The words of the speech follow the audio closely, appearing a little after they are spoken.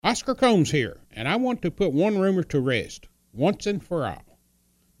Oscar Combs here, and I want to put one rumor to rest, once and for all.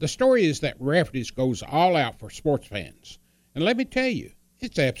 The story is that Rafferty's goes all out for sports fans. And let me tell you,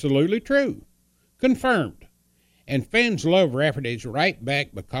 it's absolutely true. Confirmed. And fans love Rafferty's right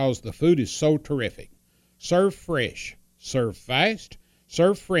back because the food is so terrific. Serve fresh, serve fast,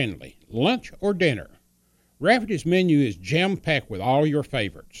 serve friendly, lunch or dinner. Rafferty's menu is jam-packed with all your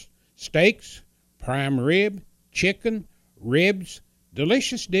favorites. Steaks, prime rib, chicken, ribs,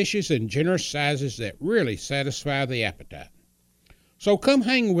 delicious dishes in generous sizes that really satisfy the appetite. So come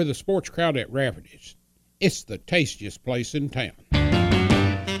hang with the sports crowd at Rafferty's. It's the tastiest place in town.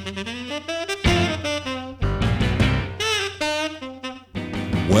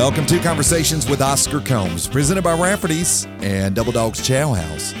 Welcome to Conversations with Oscar Combs, presented by Rafferty's and Double Dogs Chow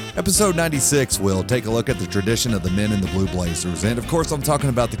House. Episode 96 will take a look at the tradition of the men in the blue blazers. And of course, I'm talking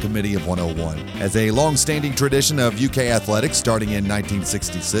about the Committee of 101. As a long-standing tradition of UK athletics starting in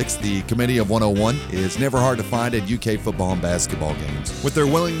 1966, the Committee of 101 is never hard to find at UK football and basketball games. With their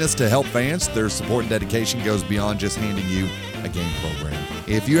willingness to help fans, their support and dedication goes beyond just handing you a game program.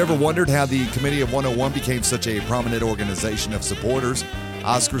 If you ever wondered how the Committee of 101 became such a prominent organization of supporters,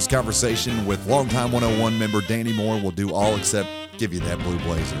 Oscar's conversation with longtime 101 member Danny Moore will do all except give you that blue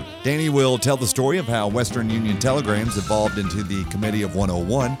blazer. Danny will tell the story of how Western Union Telegrams evolved into the Committee of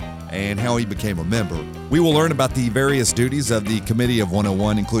 101 and how he became a member. We will learn about the various duties of the Committee of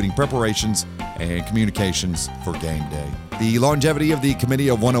 101, including preparations and communications for game day. The longevity of the Committee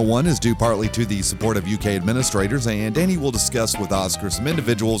of 101 is due partly to the support of UK administrators, and Danny will discuss with Oscar some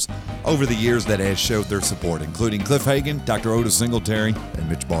individuals over the years that has showed their support, including Cliff Hagan, Dr. Otis Singletary, and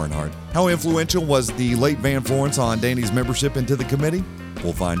Mitch Barnhart. How influential was the late Van Florence on Danny's membership into the committee?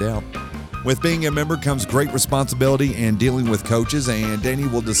 We'll find out. With being a member comes great responsibility and dealing with coaches, and Danny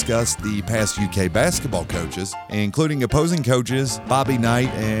will discuss the past UK basketball coaches, including opposing coaches, Bobby Knight,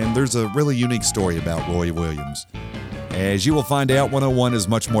 and there's a really unique story about Roy Williams. As you will find out, 101 is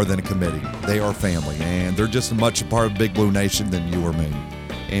much more than a committee. They are family, and they're just as much a part of Big Blue Nation than you or me.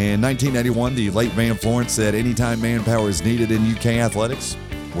 In 1981, the late Van Florence said, "Anytime manpower is needed in UK athletics,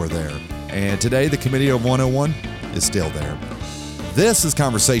 we're there." And today, the Committee of 101 is still there. This is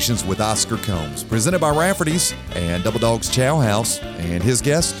Conversations with Oscar Combs, presented by Rafferty's and Double Dogs Chow House, and his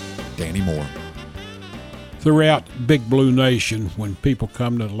guest, Danny Moore. Throughout Big Blue Nation, when people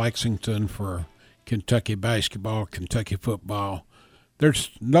come to Lexington for Kentucky basketball, Kentucky football, there's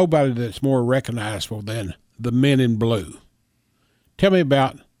nobody that's more recognizable than the men in blue. Tell me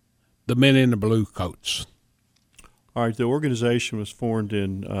about the men in the blue coats. All right, the organization was formed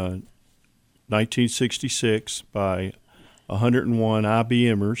in 1966 by 101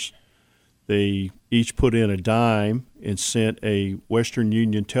 IBMers. They each put in a dime and sent a Western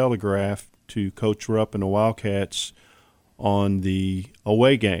Union telegraph to Coach Rupp and the Wildcats on the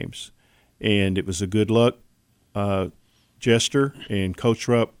away games. And it was a good luck gesture, and Coach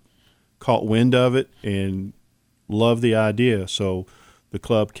Rupp caught wind of it and loved the idea. So the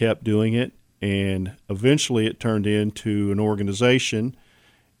club kept doing it, and eventually it turned into an organization,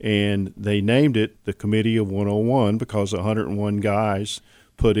 and they named it the Committee of 101 because 101 guys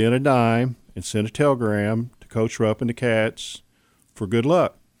put in a dime and sent a telegram to Coach Rupp and the Cats for good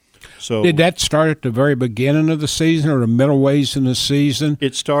luck. So did that start at the very beginning of the season or the middle ways in the season?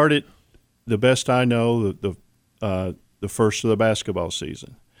 It started, the best I know, the first of the basketball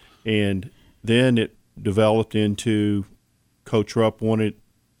season. And then it developed into Coach Rupp wanted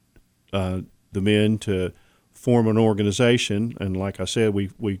the men to form an organization, and like I said,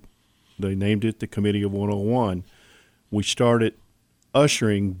 they named it the Committee of 101. We started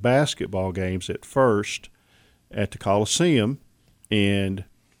ushering basketball games at first at the Coliseum, and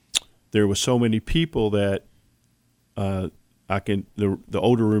there was so many people that the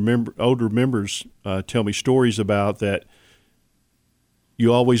older members tell me stories about that.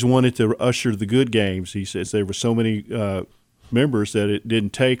 You always wanted to usher the good games. He says there were so many members that it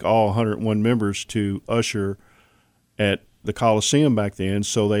didn't take all 101 members to usher at the Coliseum back then,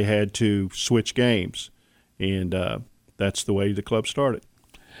 so they had to switch games, and that's the way the club started.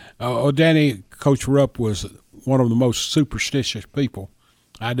 Danny, Coach Rupp was one of the most superstitious people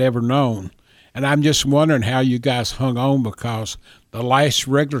I'd ever known, and I'm just wondering how you guys hung on, because the last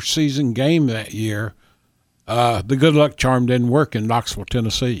regular season game that year, the good luck charm didn't work in Knoxville,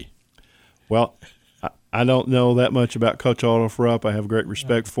 Tennessee. Well, I don't know that much about Coach Adolph Rupp. I have great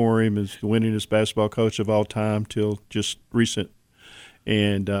respect for him as the winningest basketball coach of all time till just recent.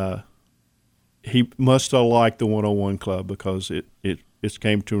 And he must have liked the 101 club, because it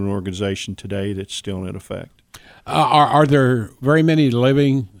came to an organization today that's still in effect. Are there very many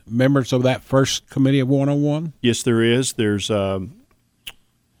living members of that first Committee of 101? Yes, there is. There's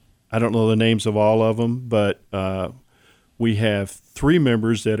I don't know the names of all of them, but we have 3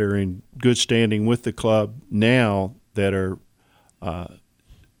 members that are in good standing with the club now that are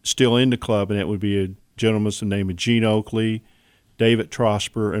still in the club, and it would be a gentleman named of Gene Oakley, David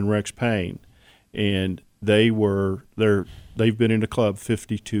Trosper, and Rex Payne. And they've been in the club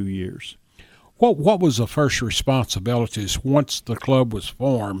 52 years. What was the first responsibilities once the club was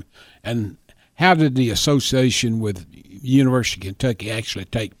formed, and how did the association with University of Kentucky actually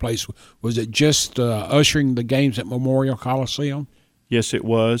take place? Was it just ushering the games at Memorial Coliseum? Yes, it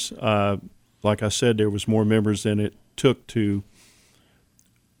was. Like I said, there was more members than it took to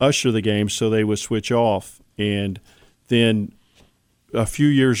usher the games, so they would switch off. And then a few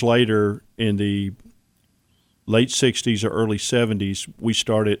years later, in the late 60s or early 70s, we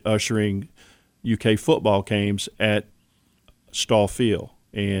started ushering UK football games at Stahl Field,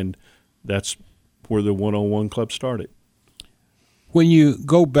 and that's where the 101 Club started. When you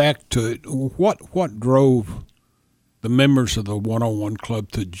go back to it, what drove the members of the 101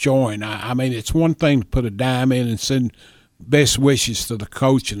 Club to join? I mean, it's one thing to put a dime in and send best wishes to the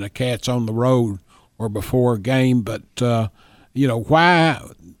coach and the Cats on the road or before a game, but why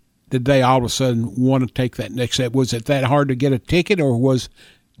did they all of a sudden want to take that next step? Was it that hard to get a ticket, or was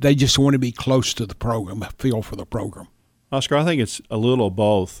they just want to be close to the program, feel for the program? Oscar, I think it's a little of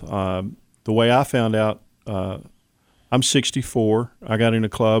both. The way I found out, I'm 64. I got in a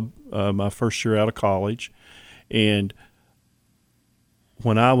club my first year out of college, and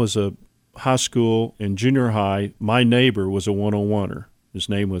when I was a high school and junior high, my neighbor was a 101er. His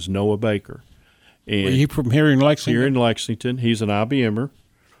name was Noah Baker. And were you from here in Lexington? Here in Lexington. He's an IBMer.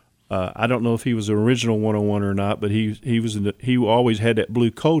 I don't know if he was the original 101 or not, but he always had that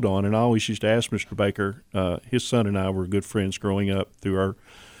blue coat on, and I always used to ask Mr. Baker. His son and I were good friends growing up through our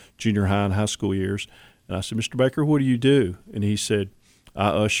junior high and high school years. And I said, Mr. Baker, what do you do? And he said, I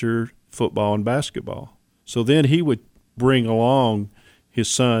usher football and basketball. So then he would bring along his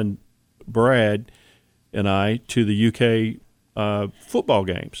son, Brad, and I to the UK football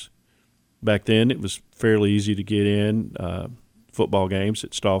games. Back then it was fairly easy to get in football games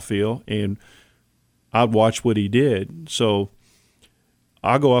at Stahl Field, and I'd watch what he did. So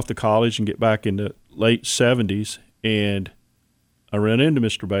I go off to college and get back in the late 70s, and I ran into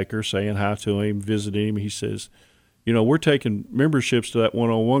Mr. Baker saying hi to him, visiting him. He says, we're taking memberships to that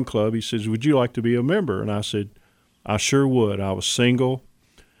 101 Club. He says, would you like to be a member? And I said, I sure would. I was single,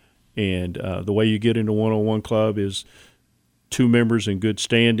 and the way you get into 101 Club is 2 members in good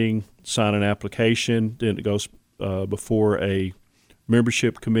standing sign an application, then it goes before a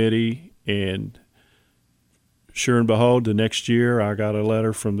membership committee, and sure and behold, the next year I got a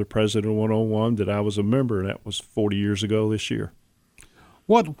letter from the president of 101 that I was a member, and that was 40 years ago this year.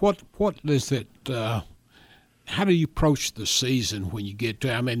 What is it? How do you approach the season when you get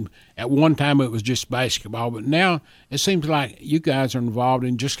to? I mean, at one time it was just basketball, but now it seems like you guys are involved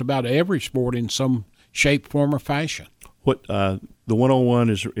in just about every sport in some shape, form, or fashion. What the 101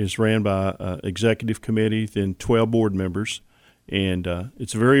 is ran by executive committee, then 12 board members, and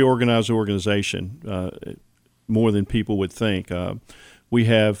it's a very organized organization, more than people would think. We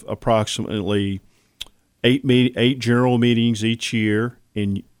have approximately 8 general meetings each year,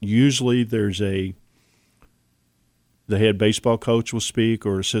 and usually there's the head baseball coach will speak,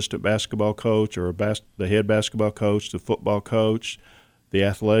 or assistant basketball coach, or the head basketball coach, the football coach. The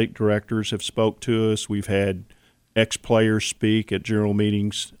athletic directors have spoke to us. We've had ex-players speak at general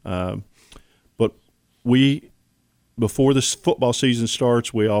meetings. But before this football season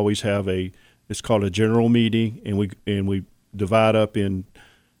starts, we always have it's called a general meeting, and we divide up in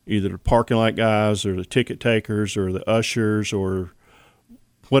either the parking lot guys or the ticket takers or the ushers or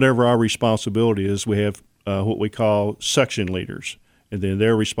whatever our responsibility is. We have what we call section leaders, and then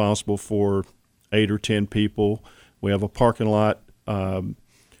they're responsible for 8 or 10 people. We have a parking lot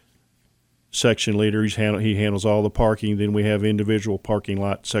section leader. He handles all the parking. Then we have individual parking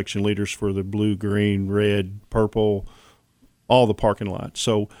lot section leaders for the blue, green, red, purple, all the parking lots.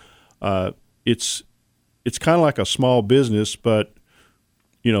 So it's kind of like a small business, but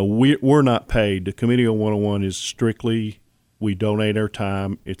we're not paid. The Committee on 101 is strictly, we donate our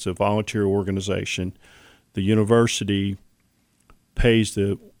time. It's a volunteer organization. The university pays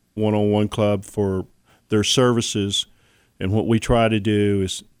the 101 Club for their services, and what we try to do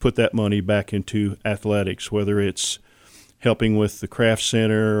is put that money back into athletics, whether it's helping with the craft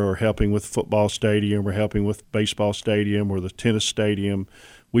center or helping with football stadium or helping with baseball stadium or the tennis stadium.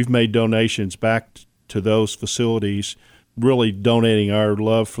 We've made donations back to those facilities, really donating our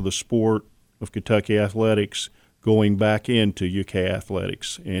love for the sport of Kentucky athletics going back into UK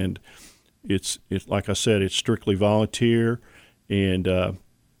athletics. And it's like I said, it's strictly volunteer, and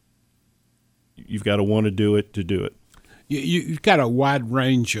you've got to want to do it to do it. You've got a wide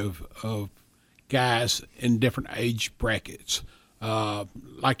range of guys in different age brackets.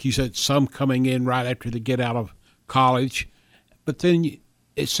 Like you said, some coming in right after they get out of college. But then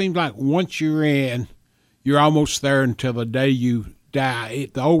it seems like once you're in, you're almost there until the day you die.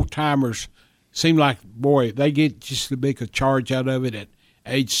 The old-timers seem like, boy, they get just as big a charge out of it at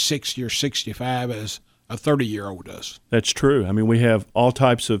age 60 or 65 as a 30-year-old does. That's true. I mean, we have all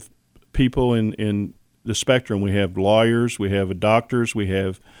types of people in the spectrum. We have lawyers, we have doctors, we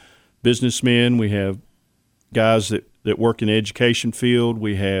have businessmen, we have guys that work in the education field.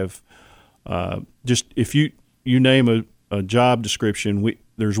 We have just if you name a job description,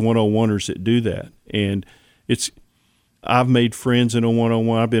 there's 101ers that do that. And I've made friends in a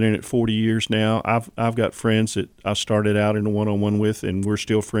 101. I've been in it 40 years now. I've got friends that I started out in a 101 with, and we're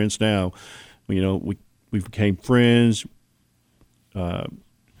still friends now. You know, we became friends.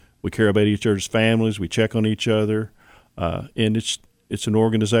 We care about each other's families. We check on each other, and it's an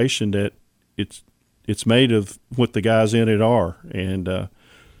organization that it's made of what the guys in it are, and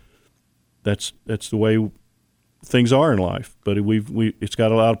that's the way things are in life. But it's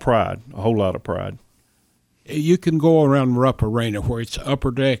got a lot of pride, a whole lot of pride. You can go around Rupp Arena where it's upper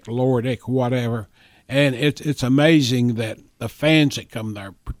deck, lower deck, whatever, and it's amazing that the fans that come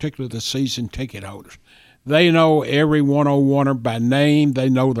there, particularly the season ticket holders, they know every 101er by name. They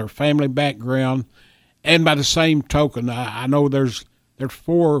know their family background, and by the same token, I know there's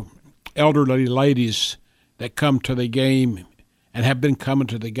 4 elderly ladies that come to the game and have been coming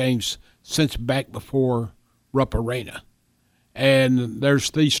to the games since back before Rupp Arena. And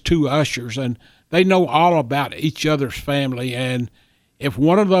there's these 2 ushers, and they know all about each other's family. And if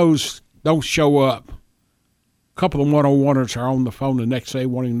one of those don't show up, a couple of 101ers are on the phone the next day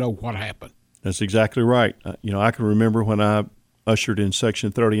wanting to know what happened. That's exactly right. I can remember when I ushered in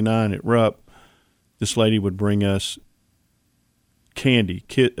Section 39 at Rupp, this lady would bring us candy,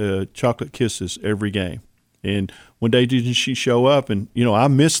 chocolate kisses every game. And one day didn't she show up, and, I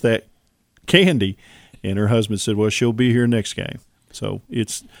missed that candy. And her husband said, well, she'll be here next game. So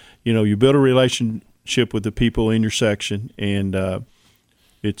it's, you build a relationship with the people in your section, and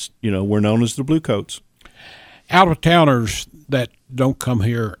it's, we're known as the Blue Coats. Out-of-towners that don't come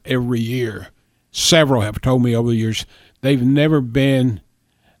here every year, several have told me over the years, they've never been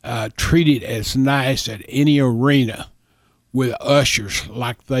treated as nice at any arena with ushers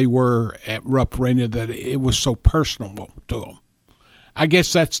like they were at Rupp Arena, that it was so personable to them. I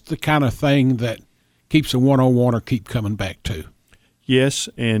guess that's the kind of thing that keeps a 101er keep coming back to. Yes,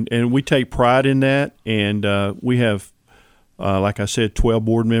 and we take pride in that, and we have, like I said, 12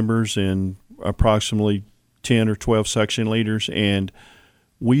 board members and approximately 10 or 12 section leaders, and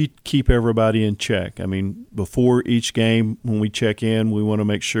we keep everybody in check. I mean, before each game when we check in, we want to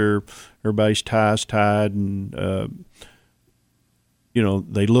make sure everybody's ties tied and,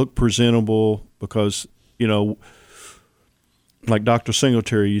 they look presentable because, like Dr.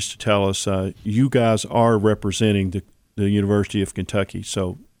 Singletary used to tell us, you guys are representing the University of Kentucky.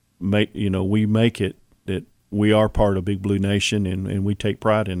 So, we make it that we are part of Big Blue Nation, and we take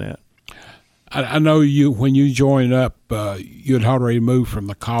pride in that. I know when you joined up, you had already moved from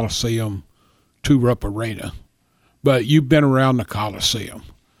the Coliseum to Rupp Arena, but you've been around the Coliseum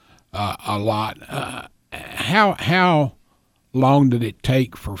a lot. How long did it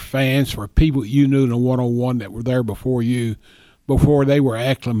take for fans, for people you knew in the 101 that were there before you, before they were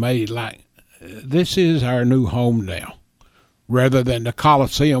acclimated, like, this is our new home now, rather than the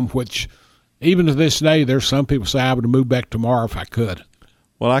Coliseum, which even to this day, there's some people say I would move back tomorrow if I could.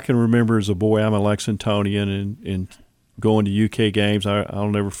 Well, I can remember as a boy, I'm a Lexingtonian, and going to UK games, I'll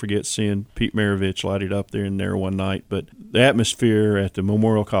never forget seeing Pete Maravich lighted up there in there one night. But the atmosphere at the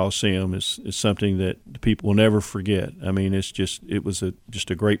Memorial Coliseum is something that people will never forget. I mean, it was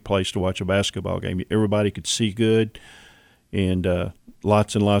just a great place to watch a basketball game. Everybody could see good, and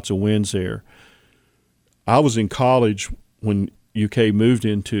lots and lots of wins there. I was in college when UK moved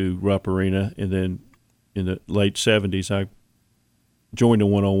into Rupp Arena, and then in the late 70s, I joined a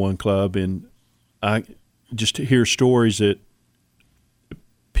 101 club, and I just hear stories that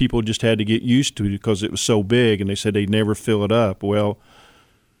people just had to get used to because it was so big, and they said they'd never fill it up. Well,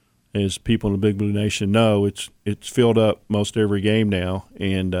 as people in the Big Blue Nation know, it's filled up most every game now,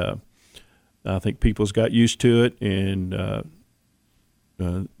 and I think people's got used to it, and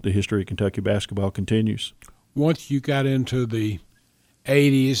the history of Kentucky basketball continues. Once you got into the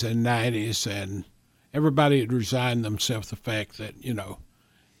 80s and 90s, and everybody had resigned themselves to the fact that,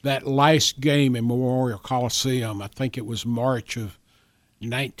 that last game in Memorial Coliseum, I think it was March of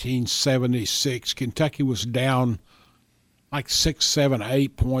 1976, Kentucky was down like 6, 7,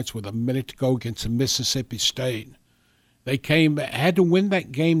 8 points with a minute to go against Mississippi State. They had to win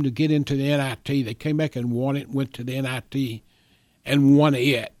that game to get into the NIT. They came back and won it, went to the NIT and won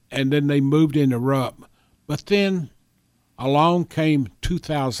it, and then they moved into Rupp. But then along came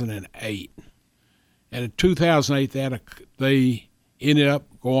 2008. And in 2008, they ended up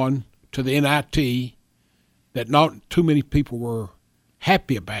going to the NIT that not too many people were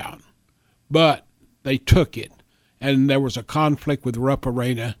happy about. But they took it, and there was a conflict with Rupp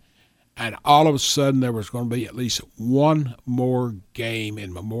Arena, and all of a sudden there was going to be at least one more game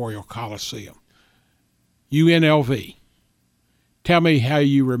in Memorial Coliseum. UNLV. Tell me how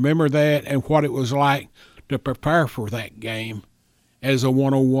you remember that and what it was like to prepare for that game as a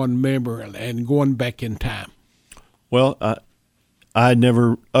 101 member and going back in time. Well, I had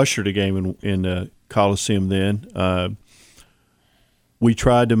never ushered a game in the Coliseum then. We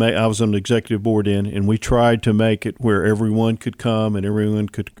tried to make – I was on the executive board then, and we tried to make it where everyone could come and everyone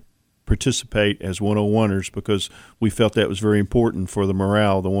could participate as 101ers because we felt that was very important for the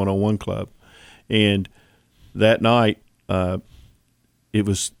morale of the 101 club. And that night, it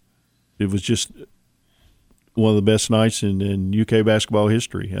was just one of the best nights in UK basketball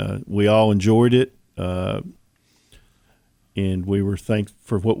history. We all enjoyed it, and we were thankful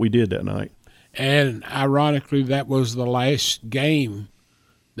for what we did that night. And ironically, that was the last game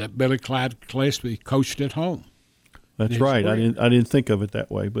that Billy Clyde Gillespie coached at home. That's right. I didn't think of it that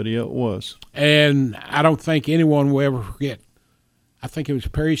way, but yeah, it was. And I don't think anyone will ever forget. I think it was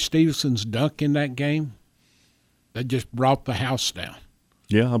Perry Stevenson's dunk in that game that just brought the house down.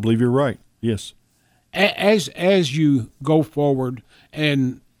 Yeah, I believe you're right. Yes. As you go forward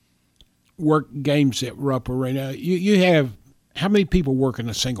and work games at Rupp Arena, you have how many people work in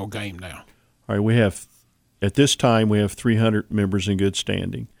a single game now? All right, at this time we have 300 members in good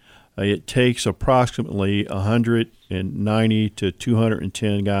standing. It takes approximately 190 to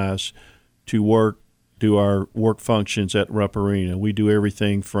 210 guys to do our work functions at Rupp Arena. We do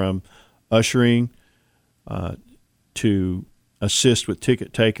everything from ushering to assist with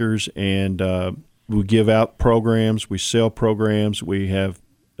ticket takers, and we give out programs, we sell programs, we have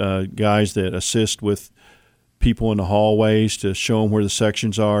guys that assist with people in the hallways to show them where the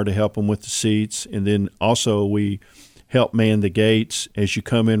sections are, to help them with the seats, and then also we help man the gates as you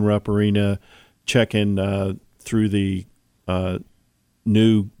come in Rupp Arena, checking through the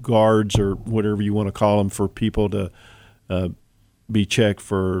new guards or whatever you want to call them for people to be checked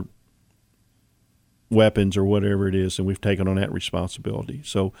for weapons or whatever it is, and we've taken on that responsibility.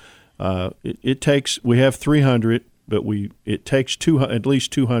 So we have 300, but it takes at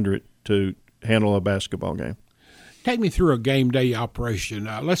least 200 to handle a basketball game. Take me through a game day operation.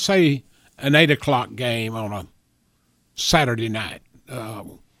 Let's say an 8 o'clock game on a Saturday night.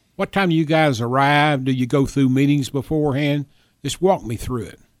 What time do you guys arrive? Do you go through meetings beforehand? Just walk me through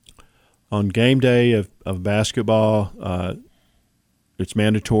it. On game day of basketball, it's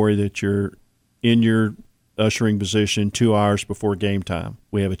mandatory that you're in your ushering position 2 hours before game time.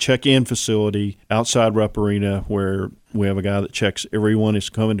 We have a check-in facility outside Rupp Arena where we have a guy that checks everyone that's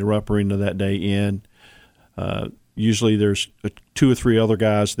coming to Rupp Arena that day in. Usually there's 2 or 3 other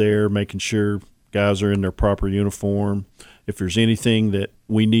guys there making sure guys are in their proper uniform. If there's anything that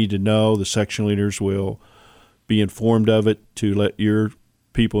we need to know, the section leaders will be informed of it to let your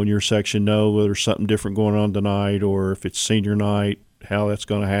people in your section know whether there's something different going on tonight, or if it's senior night, how that's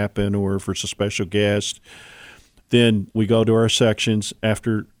going to happen, or if it's a special guest. Then we go to our sections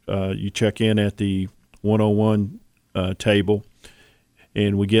after you check in at the 101 table,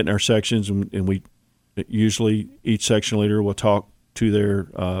 and we get in our sections, and we usually each section leader will talk to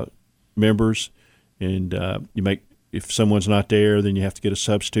their members, and if someone's not there, then you have to get a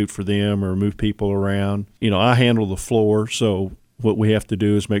substitute for them or move people around. I handle the floor, so what we have to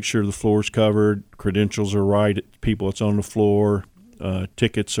do is make sure the floor's covered, credentials are right, people that's on the floor,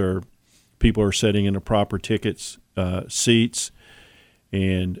 people are sitting in the proper seats,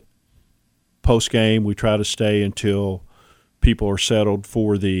 and post-game we try to stay until people are settled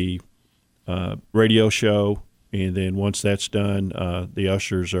for the radio show, and then once that's done, the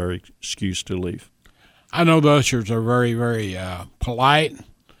ushers are excused to leave. I know the ushers are very, very polite,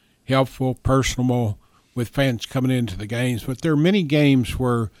 helpful, personable with fans coming into the games, but there are many games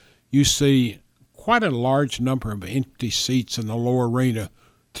where you see quite a large number of empty seats in the lower arena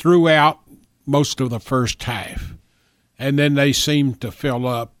throughout most of the first half, and then they seem to fill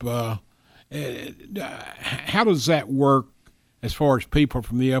up. How does that work as far as people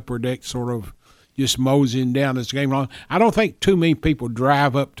from the upper deck sort of just moseying down as the game long? I don't think too many people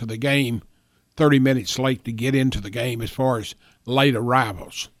drive up to the game 30 minutes late to get into the game as far as late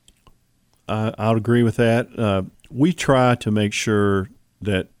arrivals. I'll agree with that. We try to make sure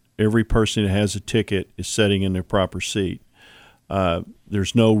that every person that has a ticket is sitting in their proper seat.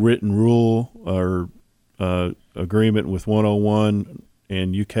 There's no written rule or agreement with 101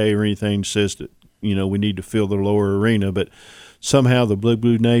 and UK or anything that says that we need to fill the lower arena, but somehow the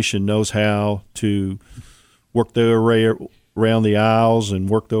Blue Nation knows how to work their way around the aisles and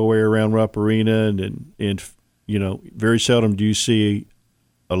work their way around Rupp Arena, and very seldom do you see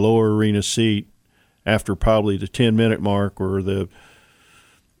a lower arena seat after probably the 10-minute mark or the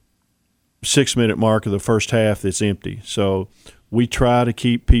 6-minute mark of the first half that's empty. So we try to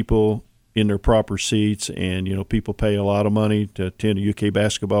keep people in their proper seats, and people pay a lot of money to attend UK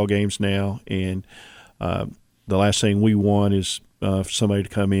basketball games now, and the last thing we want is for somebody to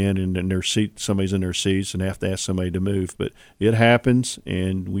come in and somebody's in their seats and have to ask somebody to move. But it happens,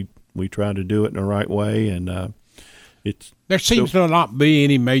 and we try to do it in the right way, and there seems to not be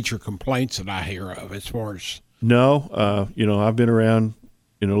any major complaints that I hear of as far as. No, I've been around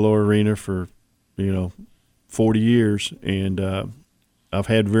in the lower arena for 40 years, and I've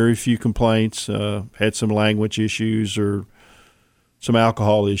had very few complaints. Had some language issues or some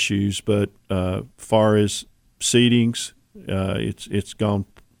alcohol issues, but far as seatings, it's gone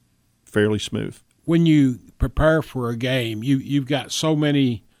fairly smooth. When you prepare for a game, you've got so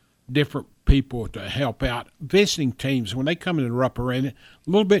many different people to help out. Visiting teams, when they come into the Rupp Arena, a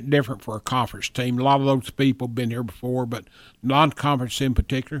little bit different for a conference team. A lot of those people have been here before, but non-conference in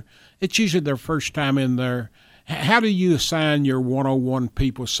particular, it's usually their first time in there. How do you assign your 101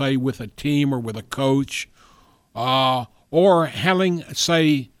 people, say, with a team or with a coach, or handling,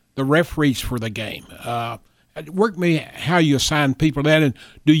 say, the referees for the game? Work me how you assign people that, and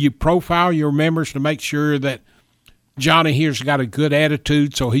do you profile your members to make sure that Johnny here's got a good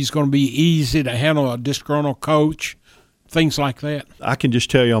attitude, so he's going to be easy to handle a disgruntled coach, things like that? I can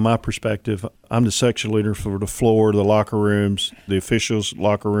just tell you on my perspective, I'm the section leader for the floor, the locker rooms, the officials'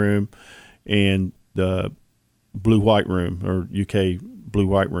 locker room, and the blue-white room, or UK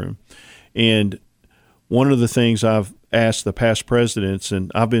blue-white room. And one of the things I've asked the past presidents,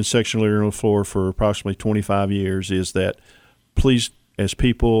 and I've been section leader on the floor for approximately 25 years, is that please, as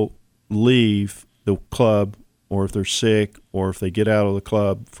people leave the club, or if they're sick, or if they get out of the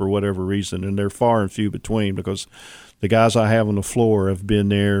club for whatever reason, and they're far and few between, because the guys I have on the floor have been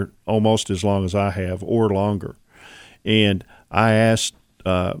there almost as long as I have, or longer. And I asked,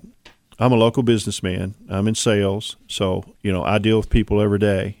 I'm a local businessman. I'm in sales, so I deal with people every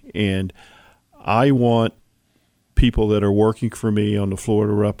day, and I want people that are working for me on the floor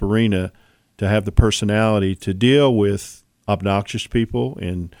of the Rupp Arena to have the personality to deal with obnoxious people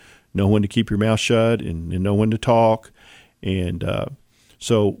and know when to keep your mouth shut and know when to talk. And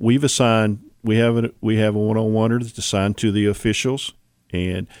so we have a one-on-oner that's assigned to the officials,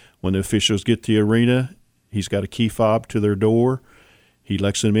 and when the officials get to the arena, he's got a key fob to their door. He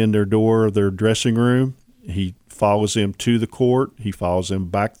lets them in their door of their dressing room. He follows them to the court. He follows them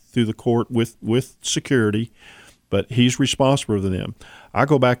back through the court with security, but he's responsible for them. I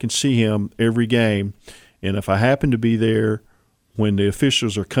go back and see him every game, and if I happen to be there when the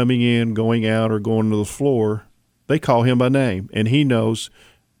officials are coming in, going out, or going to the floor, they call him by name, and he knows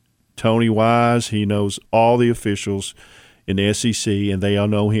Tony Wise. He knows all the officials in the SEC, and they all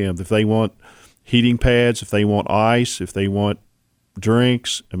know him. If they want heating pads, if they want ice, if they want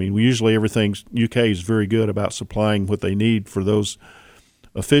drinks, usually UK is very good about supplying what they need for those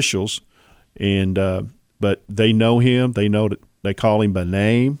officials, and but they know him. They know that they call him by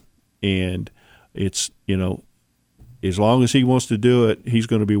name, and it's as long as he wants to do it, he's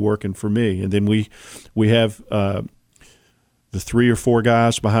going to be working for me. And then we have the 3 or 4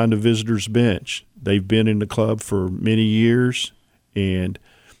 guys behind the visitors' bench. They've been in the club for many years, and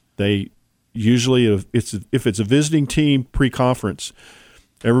they usually, if it's a visiting team pre-conference,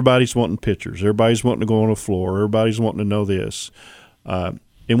 everybody's wanting pictures. Everybody's wanting to go on the floor. Everybody's wanting to know this. And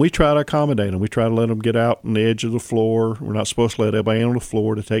we try to accommodate them. We try to let them get out on the edge of the floor. We're not supposed to let everybody on the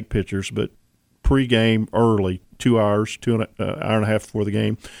floor to take pictures, but pre-game early, 2 hours, an hour and a half before the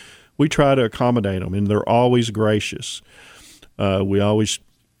game, we try to accommodate them, and they're always gracious. We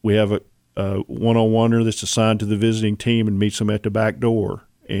have a one-on-oner that's assigned to the visiting team and meets them at the back door,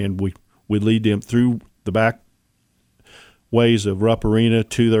 and we lead them through the back ways of Rupp Arena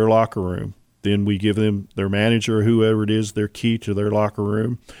to their locker room. Then we give them, their manager or whoever it is, their key to their locker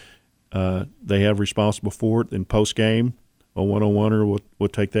room. They have responsible for it. Then post-game, a one-on-oner will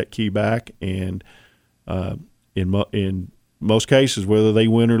take that key back, and in most cases, whether they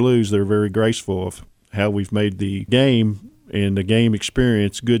win or lose, they're very graceful of how we've made the game and the game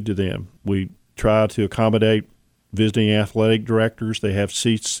experience good to them. We try to accommodate visiting athletic directors. They have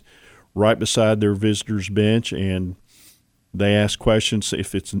seats right beside their visitors bench, and they ask questions.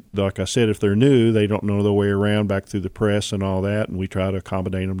 If it's, like I said, if they're new, they don't know their way around back through the press and all that, and we try to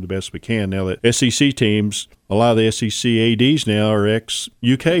accommodate them the best we can. Now, the SEC teams, a lot of the SEC ADs now are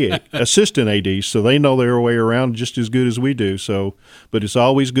ex-UK assistant ADs, so they know their way around just as good as we do. So, but it's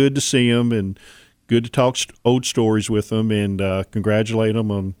always good to see them and good to talk old stories with them and congratulate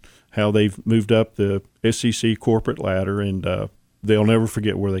them on how they've moved up the SEC corporate ladder, and they'll never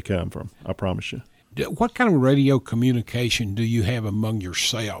forget where they come from, I promise you. What kind of radio communication do you have among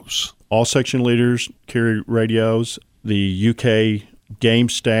yourselves? All section leaders carry radios. The UK game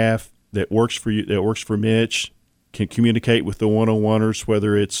staff that works for Mitch can communicate with the 101ers,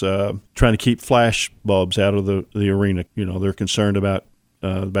 whether it's trying to keep flash bulbs out of the arena. You know, they're concerned about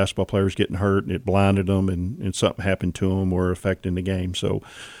the basketball players getting hurt and it blinded them and something happened to them or affecting the game. So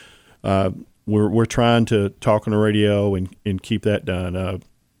we're trying to talk on the radio and keep that done.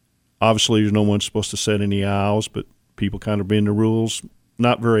 Obviously, there's no one supposed to set any aisles, but people kind of bend the rules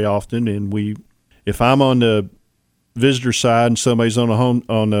not very often. And if I'm on the visitor side and somebody's on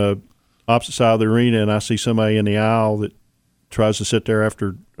the opposite side of the arena, and I see somebody in the aisle that tries to sit there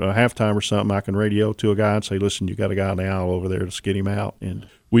after halftime or something, I can radio to a guy and say, "Listen, you got a guy in the aisle over there. Let's get him out." And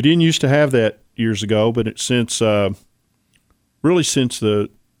we didn't used to have that years ago, but since the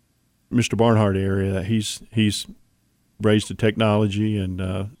Mr. Barnhart area, he's raised the technology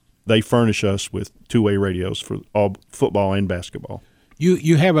and. They furnish us with two-way radios for all football and basketball.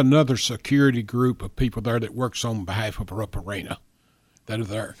 You have another security group of people there that works on behalf of Rupp Arena that are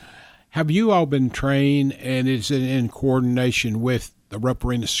there. Have you all been trained, and is it in coordination with the Rupp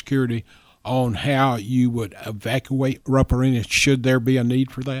Arena security on how you would evacuate Rupp Arena should there be a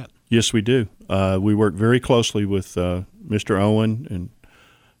need for that? Yes, we do. We work very closely with Mr. Owen and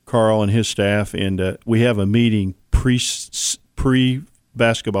Carl and his staff, and we have a meeting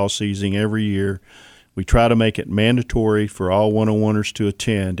pre-basketball season every year. We try to make it mandatory for all 101ers to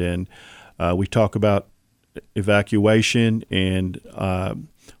attend, and we talk about evacuation and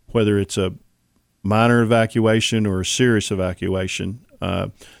whether it's a minor evacuation or a serious evacuation.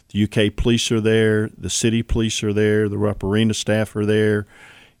 The UK police are there, the city police are there, the Rupp Arena staff are there,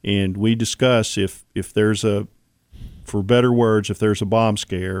 and we discuss if there's for better words, if there's a bomb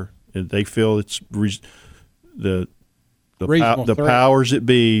scare and they feel it's the powers that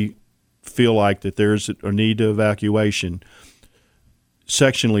be feel like that there's a need to evacuation,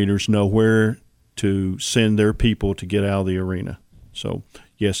 section leaders know where to send their people to get out of the arena. So,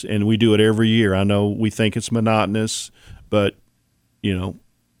 yes, and we do it every year. I know we think it's monotonous, but,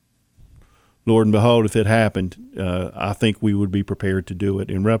 Lord and behold, if it happened, I think we would be prepared to do it.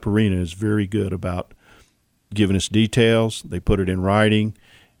 And Rupp Arena is very good about giving us details. They put it in writing,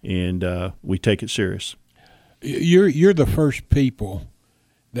 and we take it serious. You're the first people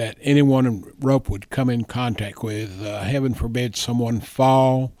that anyone in Rupp would come in contact with. Heaven forbid someone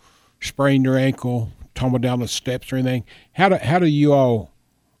fall, sprain their ankle, tumble down the steps or anything. How do you all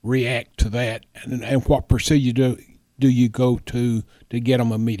react to that, and what procedure do you go to get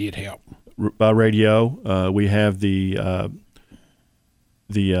them immediate help? By radio, we have the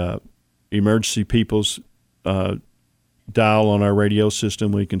emergency people's dial on our radio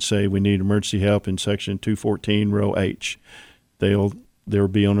system. We can say we need emergency help in section 214, row H. They'll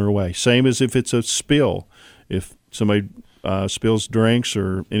be on their way. Same as if it's a spill. If somebody spills drinks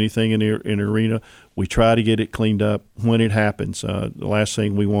or anything in the arena, we try to get it cleaned up when it happens. The last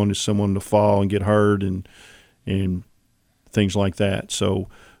thing we want is someone to fall and get hurt and things like that. So,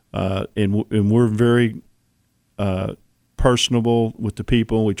 and we're very personable with the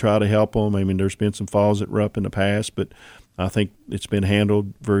people. We try to help them. I mean, there's been some falls at Rupp in the past, but I think it's been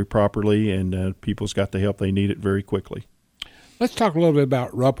handled very properly, and people's got the help they need it very quickly. Let's talk a little bit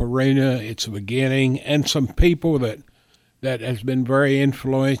about Rupp Arena, its beginning, and some people that has been very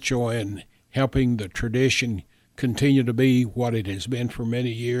influential in helping the tradition continue to be what it has been for many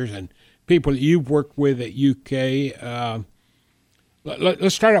years, and people that you've worked with at UK.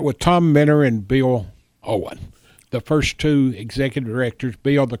 Let's start out with Tom Minner and Bill Owen, the first two executive directors.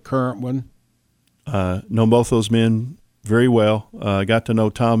 Bill, the current one. Know both those men very well. I got to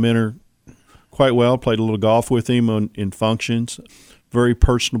know Tom Minner quite well, played a little golf with him in functions. Very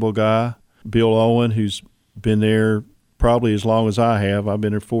personable guy. Bill Owen, who's been there probably as long as I have. I've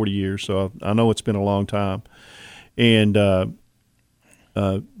been there 40 years, so I know it's been a long time. And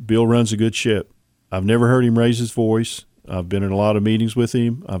Bill runs a good ship. I've never heard him raise his voice. I've been in a lot of meetings with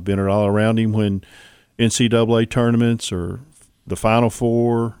him. I've been all around him when NCAA tournaments or the Final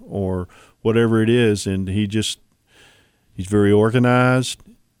Four or whatever it is, and he's very organized.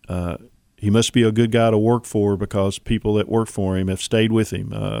 he must be a good guy to work for because people that work for him have stayed with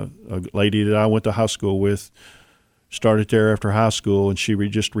him. A lady that I went to high school with started there after high school, and she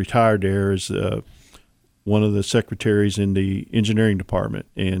just retired there as one of the secretaries in the engineering department.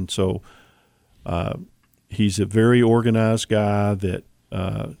 And so he's a very organized guy that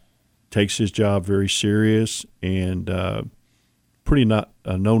takes his job very serious and pretty not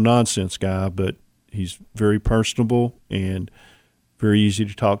a no-nonsense guy, but he's very personable and very easy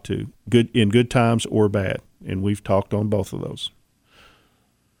to talk to, good in good times or bad, and we've talked on both of those.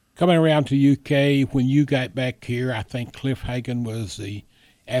 Coming around to UK, when you got back here, I think Cliff Hagan was the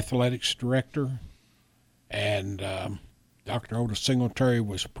athletics director, and Dr. Otis Singletary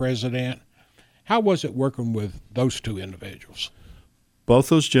was president. How was it working with those two individuals? Both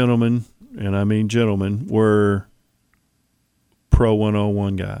those gentlemen, and I mean gentlemen, were pro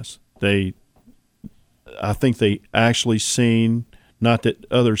 101 guys. I think they actually seen, not that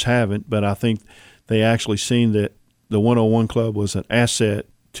others haven't, but I think they actually seen that the 101 Club was an asset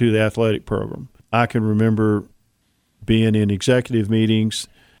to the athletic program. I can remember being in executive meetings.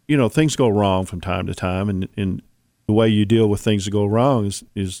 You know, things go wrong from time to time, and the way you deal with things that go wrong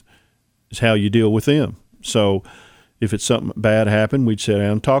is how you deal with them. So if it's something bad happened, we'd sit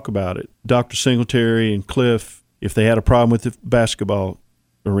down and talk about it. Dr. Singletary and Cliff, if they had a problem with the basketball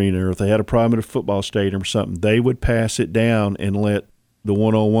arena or if they had a problem at a football stadium or something, they would pass it down and let the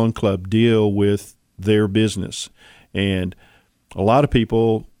 101 Club deal with their business. And a lot of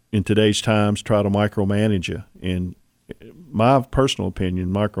people in today's times try to micromanage you. And my personal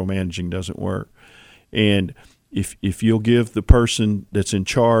opinion, micromanaging doesn't work. And if you'll give the person that's in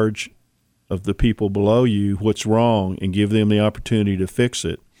charge of the people below you what's wrong and give them the opportunity to fix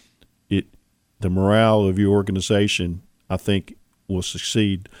it, the morale of your organization, I think, will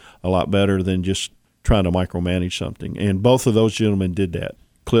succeed a lot better than just trying to micromanage something. And both of those gentlemen did that.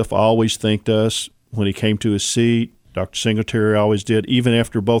 Cliff always thanked us when he came to his seat. Dr. Singletary always did. Even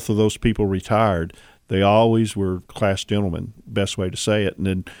after both of those people retired, they always were class gentlemen, best way to say it, and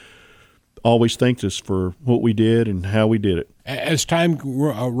then always thanked us for what we did and how we did it. As time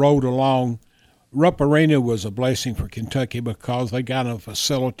rolled along, Rupp Arena was a blessing for Kentucky because they got a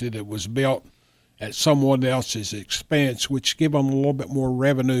facility that was built at someone else's expense, which gave them a little bit more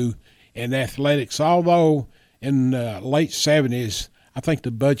revenue in athletics. Although in the late 70s, I think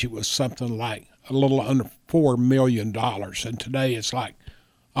the budget was something like a little under $4 million, and today it's like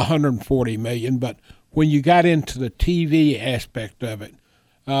 $140 million. But when you got into the TV aspect of it,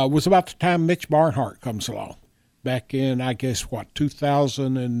 was about the time Mitch Barnhart comes along, back in, I guess,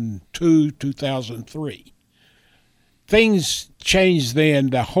 2002, 2003. Things changed then.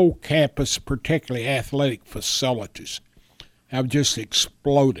 The whole campus, particularly athletic facilities, have just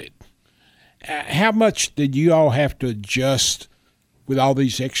exploded. How much did you all have to adjust with all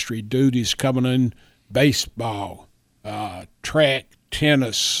these extra duties coming in, baseball, track,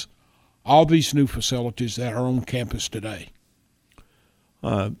 tennis, all these new facilities that are on campus today?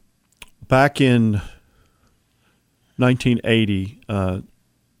 Back in 1980,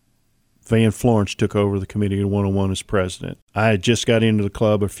 Van Florence took over the Committee of 101 as president. I had just got into the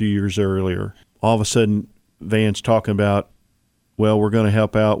club a few years earlier. All of a sudden, Van's talking about, well, we're going to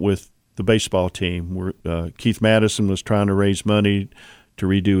help out with the baseball team. Keith Madison was trying to raise money to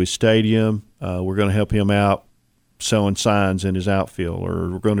redo his stadium. We're going to help him out selling signs in his outfield,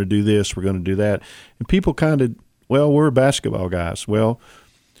 or we're going to do this, we're going to do that. And people kind of, well, we're basketball guys. Well,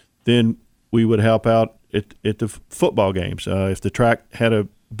 then we would help out at the football games. If the track had a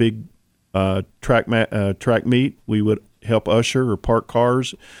big track meet, we would help usher or park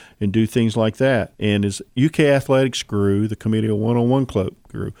cars and do things like that. And as UK Athletics grew, the Committee of 101 Club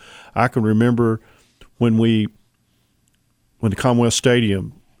grew. I can remember when the Commonwealth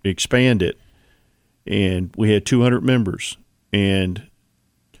Stadium expanded and we had 200 members, and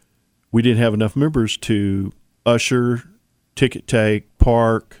we didn't have enough members to usher, ticket take,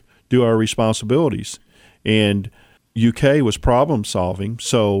 park, do our responsibilities. And UK was problem solving,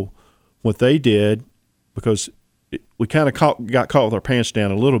 so what they did, because we kind of got caught with our pants down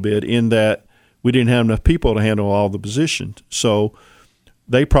a little bit in that we didn't have enough people to handle all the positions. So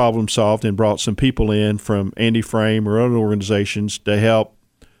they problem solved and brought some people in from Andy Frame or other organizations to help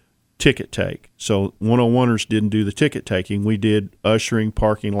ticket take. So 101ers didn't do the ticket taking. We did ushering,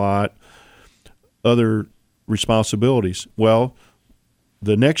 parking lot, other responsibilities. Well,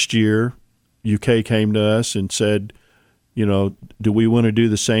 the next year, UK came to us and said, you know, do we want to do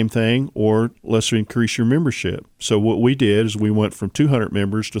the same thing, or let's increase your membership? So what we did is we went from 200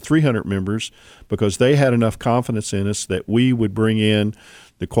 members to 300 members because they had enough confidence in us that we would bring in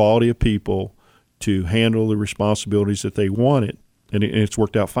the quality of people to handle the responsibilities that they wanted. and it's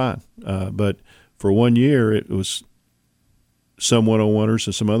worked out fine. But for 1 year, it was some one-on-oneers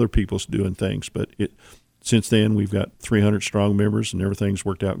and some other people's doing things. But since then, we've got 300 strong members, and everything's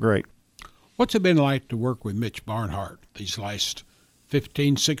worked out great. What's it been like to work with Mitch Barnhart these last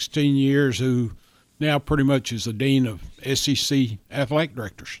 15, 16 years, who now pretty much is the dean of SEC athletic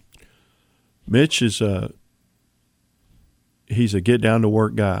directors? Mitch is he's a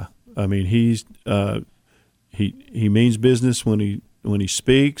get-down-to-work guy. I mean, he means business when he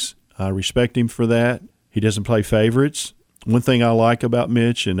speaks. I respect him for that. He doesn't play favorites. One thing I like about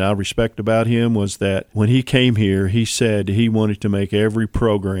Mitch and I respect about him was that when he came here, he said he wanted to make every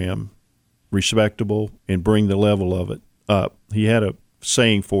program respectable and bring the level of it up. He had a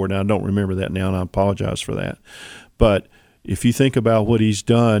saying for it, and I don't remember that now, and I apologize for that. But if you think about what he's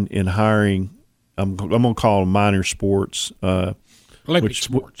done in hiring, I'm going to call them minor sports. Olympic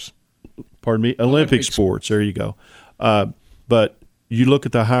sports. Pardon me? Olympic sports. There you go. But you look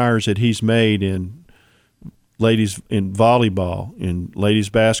at the hires that he's made in ladies in volleyball, in ladies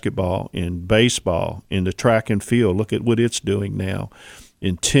basketball, in baseball, in the track and field. Look at what it's doing now.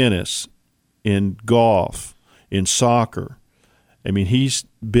 In tennis, in golf, in soccer. I mean, he's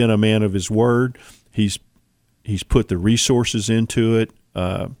been a man of his word. He's put the resources into it.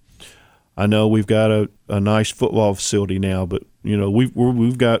 I know we've got a nice football facility now, but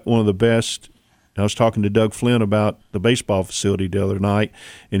we've got one of the best. I was talking to Doug Flynn about the baseball facility the other night,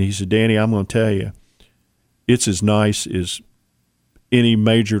 and he said, "Danny, I'm going to tell you, it's as nice as any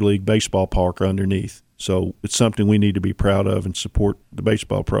Major League Baseball park underneath." So it's something we need to be proud of and support the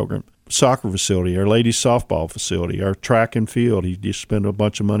baseball program. Soccer facility, our ladies softball facility, our track and field. He just spent a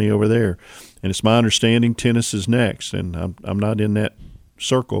bunch of money over there. And it's my understanding tennis is next. And I'm not in that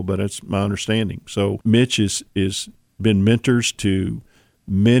circle, but it's my understanding. So Mitch is been mentors to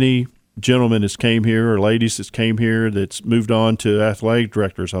many gentlemen that's came here or ladies that's came here that's moved on to athletic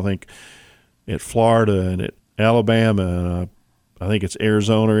directors, I think, at Florida and at Alabama, and I think it's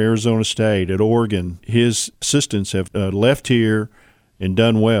Arizona State, at Oregon. His assistants have left here and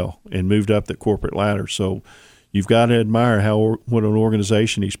done well and moved up the corporate ladder. So you've got to admire what an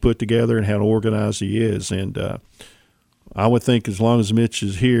organization he's put together and how organized he is. And I would think as long as Mitch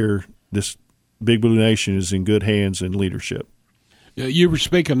is here, this Big Blue Nation is in good hands and leadership. You were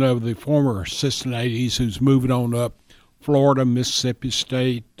speaking of the former assistant ADs who's moving on up, Florida, Mississippi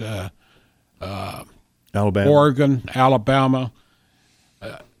State, Alabama. Oregon, Alabama.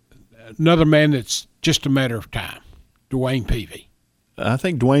 Another man that's just a matter of time, Dwayne Peavy. I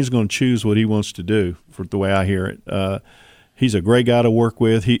think Dwayne's going to choose what he wants to do, for the way I hear it. He's a great guy to work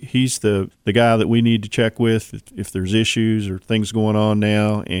with. He's the guy that we need to check with if there's issues or things going on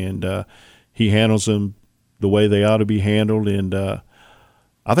now, and he handles them the way they ought to be handled. And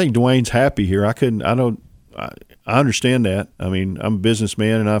I think Dwayne's happy here. I understand that. I mean, I'm a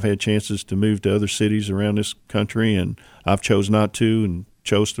businessman, and I've had chances to move to other cities around this country, and I've chose not to, and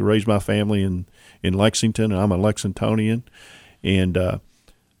chose to raise my family in Lexington. I'm a Lexingtonian, and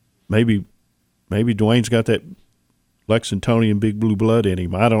maybe Dwayne's got that Lexingtonian big blue blood in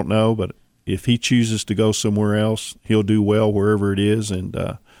him. I don't know, but if he chooses to go somewhere else, he'll do well wherever it is, and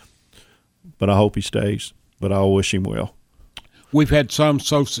but I hope he stays. But I'll wish him well. We've had some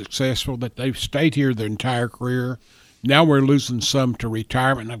so successful that they've stayed here their entire career. Now we're losing some to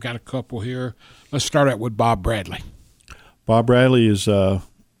retirement. I've got a couple here. Let's start out with Bob Bradley. Bob Bradley is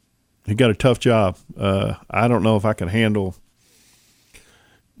he got a tough job. I don't know if I can handle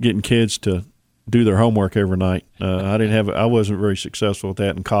getting kids to do their homework every night. I wasn't very successful at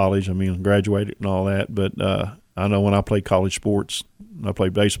that in college. I mean, graduated and all that, but I know when I played college sports, I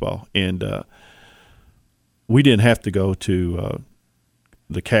played baseball, and we didn't have to go to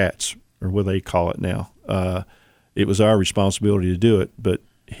the Cats, or what they call it now. It was our responsibility to do it, but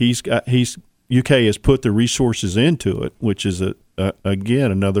UK has put the resources into it, which is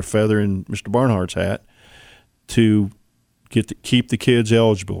again another feather in Mr. Barnhart's hat, to keep the kids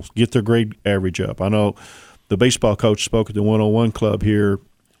eligible, get their grade average up. I know the baseball coach spoke at the 101 club here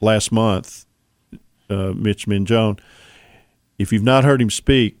last month, Mitch Minjone. If you've not heard him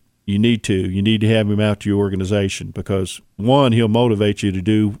speak, you need to have him out to your organization, because one, he'll motivate you to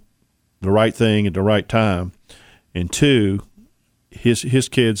do the right thing at the right time, and two, his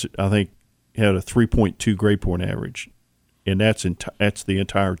kids, I think, had a 3.2 grade point average, and that's the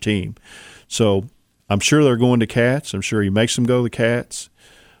entire team. So I'm sure they're going to Cats. I'm sure he makes them go to the Cats,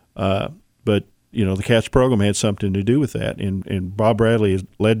 but the Cats program had something to do with that, and Bob Bradley has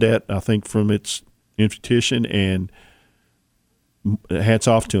led that, I think, from its invitation, and hats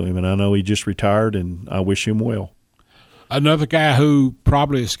off to him. And I know he just retired, and I wish him well. Another guy who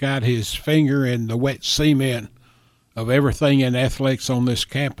probably has got his finger in the wet cement of everything in athletics on this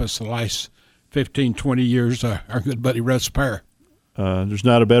campus the last 15, 20 years, our good buddy Russ Parr. There's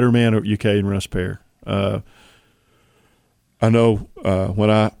not a better man at UK than Russ Parr. I know when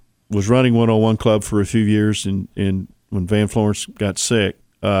I was running 101 Club for a few years, and when Van Florence got sick,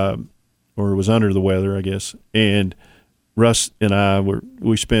 or was under the weather, I guess, and Russ and I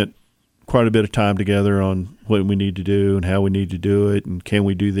we spent quite a bit of time together on what we need to do and how we need to do it, and can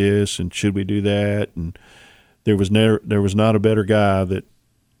we do this and should we do that, and there was not a better guy that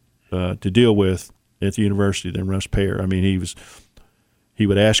to deal with at the university than Russ Parr. I mean, he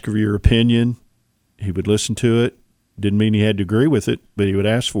would ask for your opinion, he would listen to it. Didn't mean he had to agree with it, but he would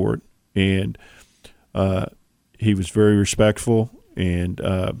ask for it, and he was very respectful, and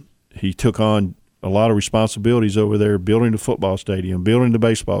he took on a lot of responsibilities over there, building the football stadium, building the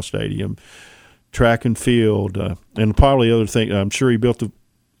baseball stadium, track and field, and probably other things. I'm sure he built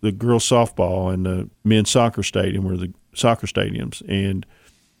the girls softball and the men's soccer stadium, or the soccer stadiums. And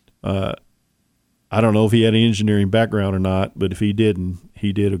I don't know if he had an engineering background or not, but if he didn't,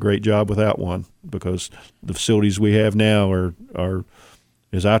 he did a great job without one, because the facilities we have now are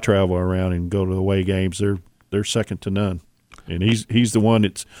as I travel around and go to the away games, they're second to none. And he's the one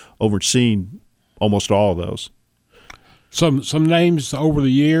that's overseen almost all of those. Some names over the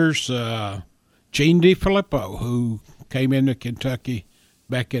years, Gene DiFilippo, who came into Kentucky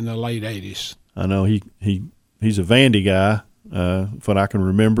back in the late 80s. I know he's a Vandy guy, from what I can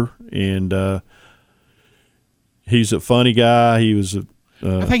remember, and he's a funny guy. He was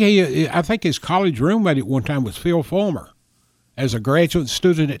I think his college roommate at one time was Phil Fulmer, as a graduate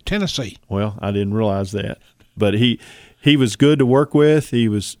student at Tennessee. Well, I didn't realize that, but he was good to work with. He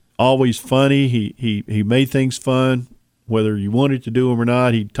was always funny. He made things fun, whether you wanted to do them or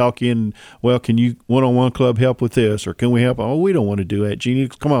not. He'd talk in, well, can you 101 Club help with this, or can we help? Oh, we don't want to do that, Jeannie.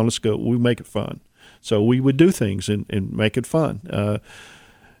 Come on, let's go. We make it fun. So we would do things and make it fun.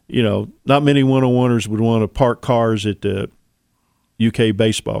 Not many 101ers would want to park cars at the UK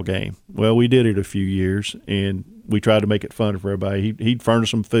baseball game. Well, we did it a few years, and we tried to make it fun for everybody. He'd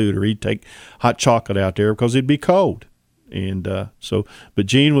furnish some food, or he'd take hot chocolate out there because it'd be cold. And but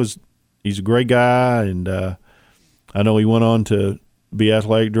Gene he's a great guy, and I know he went on to be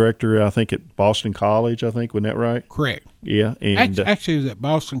athletic director, I think, at Boston College, wasn't that right? Correct. Yeah. And actually, he was at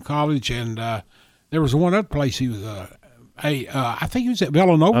Boston College, and there was one other place he was I think he was at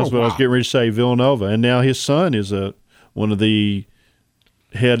Villanova. That's what I was getting ready to say, Villanova. And now his son is one of the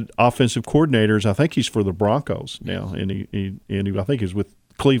head offensive coordinators. I think he's for the Broncos now, and he I think he's with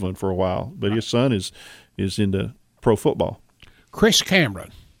Cleveland for a while. But his son is into pro football. Chris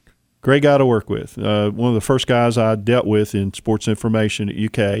Cameron. Great guy to work with. One of the first guys I dealt with in sports information at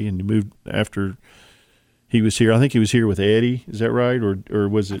UK, and he moved after he was here. I think he was here with Eddie. Is that right, or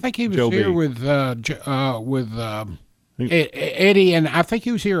was it? I think he was Joe here B? with Eddie, and I think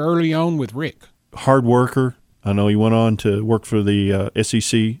he was here early on with Rick. Hard worker. I know he went on to work for the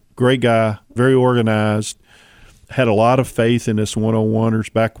SEC. Great guy, very organized. Had a lot of faith in us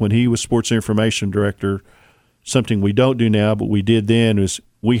 101ers back when he was sports information director. Something we don't do now, but we did then, is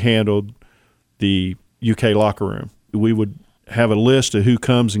we handled the UK locker room. We would have a list of who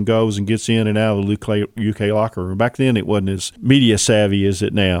comes and goes and gets in and out of the UK locker room. Back then, it wasn't as media savvy as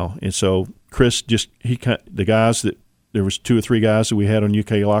it now. And so Chris the guys that, there was 2 or 3 guys that we had on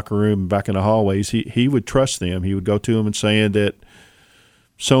UK locker room back in the hallways, he would trust them. He would go to them and saying that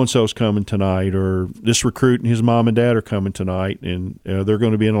so-and-so's coming tonight, or this recruit and his mom and dad are coming tonight, and they're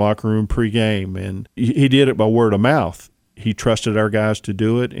going to be in the locker room pregame. And he did it by word of mouth. He trusted our guys to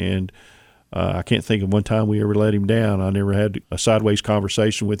do it, and I can't think of one time we ever let him down. I never had a sideways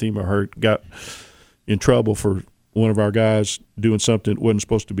conversation with him or got in trouble for one of our guys doing something that wasn't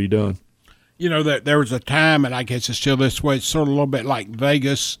supposed to be done. There was a time, and I guess it's still this way, it's sort of a little bit like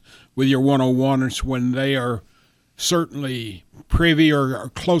Vegas with your 101ers, when they are certainly privy or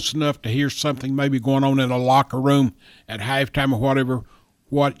close enough to hear something maybe going on in a locker room at halftime or whatever.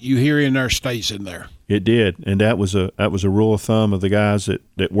 What you hear in there stays in there. It did, and that was a rule of thumb of the guys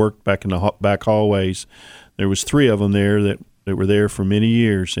that worked back in the back hallways. There was 3 of them there that were there for many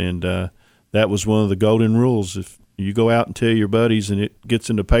years, and that was one of the golden rules. If you go out and tell your buddies and it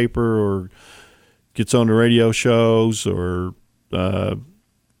gets in the paper or gets on the radio shows, or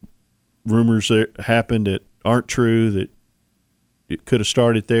rumors that happened that aren't true, that it could have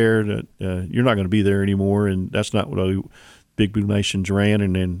started there, that you're not going to be there anymore, and that's not what Big Blue Nations ran,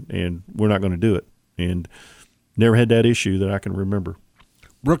 and we're not going to do it. And never had that issue that I can remember.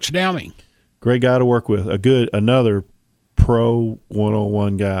 Brooks Downing. Great guy to work with. Another pro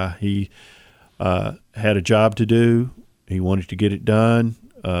 101 guy. He had a job to do. He wanted to get it done.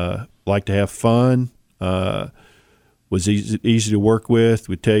 Liked to have fun. was easy to work with,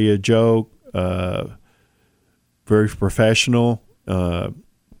 would tell you a joke, very professional,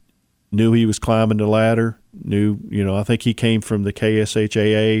 knew he was climbing the ladder, I think he came from the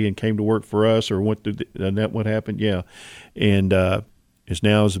KSHAA and came to work for us, or went through and that what happened, yeah. And he's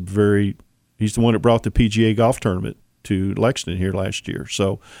the one that brought the PGA golf tournament to Lexington here last year.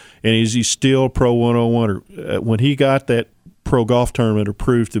 So, and he's still Pro 101. When he got that Pro Golf Tournament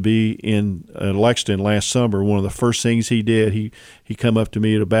approved to be in Lexington last summer, one of the first things he did, he come up to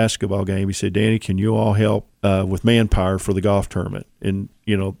me at a basketball game. He said, "Danny, can you all help with manpower for the golf tournament?" And,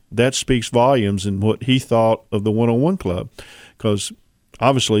 that speaks volumes in what he thought of the 101 club, because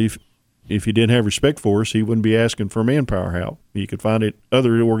obviously if he didn't have respect for us, he wouldn't be asking for manpower help. He could find it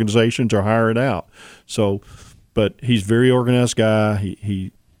other organizations or hire it out. So, but he's a very organized guy.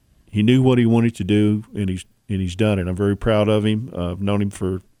 He knew what he wanted to do, and he's done it. I'm very proud of him. I've known him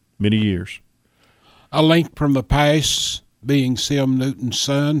for many years. A link from the past being Sim Newton's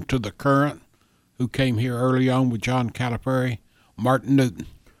son to the current, who came here early on with John Calipari, Martin Newton.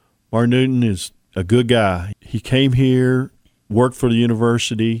 Martin Newton is a good guy. He came here, worked for the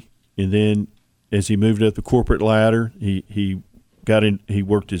university, and then as he moved up the corporate ladder, he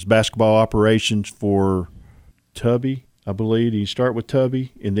worked his basketball operations for Tubby, I believe. He started with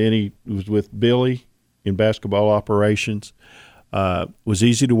Tubby, and then he was with Billy in basketball operations. Was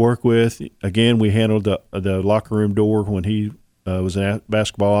easy to work with. Again, we handled the locker room door when he was in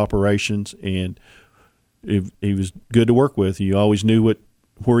basketball operations, and he was good to work with. You always knew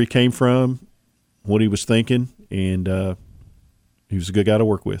where he came from, what he was thinking, and he was a good guy to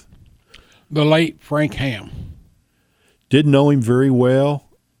work with. The late Frank Ham. Didn't know him very well.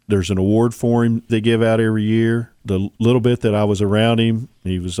 There's an award for him they give out every year. The little bit that I was around him,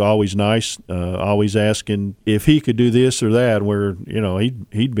 he was always nice, always asking if he could do this or that, where,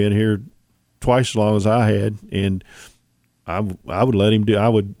 he'd been here twice as long as I had, and I would let him do. I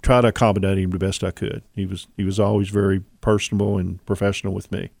would try to accommodate him the best I could. He was always very personable and professional with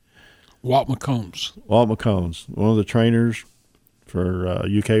me. Walt McCombs, one of the trainers for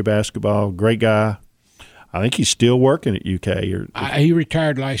UK basketball, great guy. I think he's still working at UK. He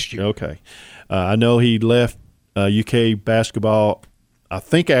retired last year. Okay. I know he left UK basketball, I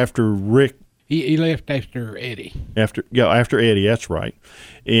think after Rick. He left after Eddie. After Eddie, that's right.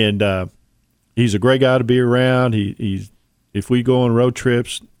 And he's a great guy to be around. He's if we go on road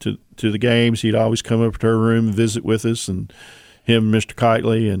trips to the games, he'd always come up to our room and visit with us, and him and Mr.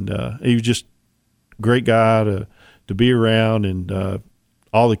 Kitely. And he was just a great guy to be around, and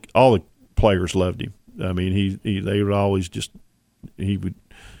all the players loved him. I mean, they would always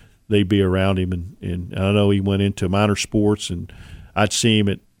they'd be around him, and I know he went into minor sports, and I'd see him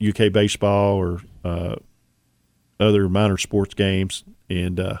at UK baseball or other minor sports games,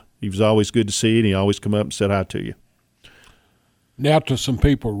 and he was always good to see, and he always come up and said hi to you. Now to some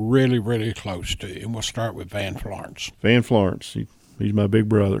people really, really close to you, and we'll start with Van Florence. Van Florence, he's my big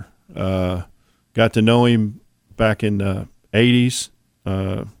brother. Got to know him back in the 80s.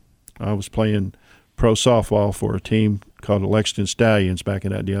 I was playing pro softball for a team called the Lexington Stallions back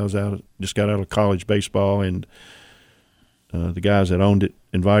in that day. Just got out of college baseball, and the guys that owned it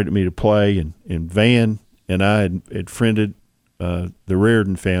invited me to play, and Van and I had friended the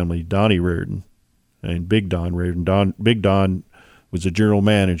Reardon family, Donnie Reardon and Big Don Reardon. Big Don was a general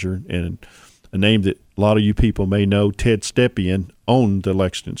manager, and a name that a lot of you people may know, Ted Stepien, owned the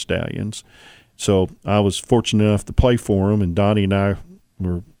Lexington Stallions. So I was fortunate enough to play for him, and Donnie and I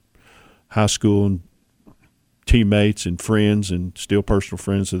were high school and teammates and friends, and still personal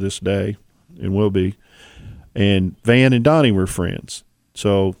friends to this day, and will be. And Van and Donnie were friends.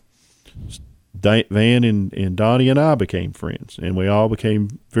 So Van and Donnie and I became friends, and we all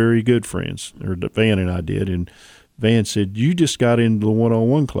became very good friends, or Van and I did. And Van said, "You just got into the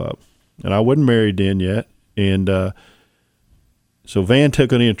 101 club." And I wasn't married then yet. And so Van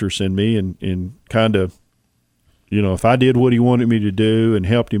took an interest in me, and kind of, if I did what he wanted me to do and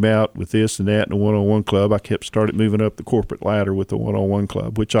helped him out with this and that in the 101 club, I started moving up the corporate ladder with the 101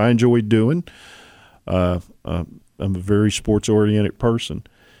 club, which I enjoyed doing. I'm a very sports-oriented person.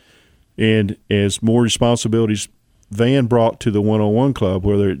 And as more responsibilities Van brought to the 101 club,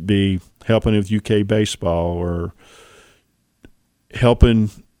 whether it be helping with UK baseball or helping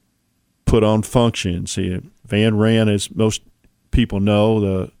put on functions. Van ran, as most people know,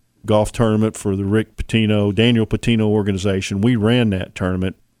 the golf tournament for the Daniel Patino organization. We ran that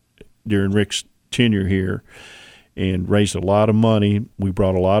tournament during Rick's tenure here and raised a lot of money. We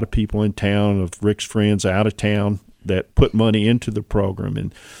brought a lot of people in town, of Rick's friends out of town, that put money into the program.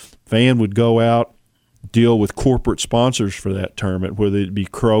 And Van would go out deal with corporate sponsors for that tournament, whether it be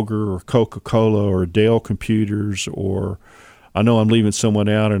Kroger or Coca-Cola or Dell Computers, or I know I'm leaving someone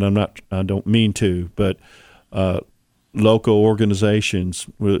out, and I don't mean to, but local organizations,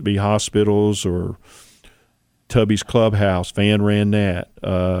 whether it be hospitals or Tubby's Clubhouse. Van ran that.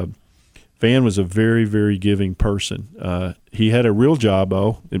 Van was a very, very giving person. He had a real job,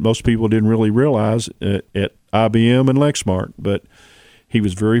 though, that most people didn't really realize at IBM and Lexmark, but he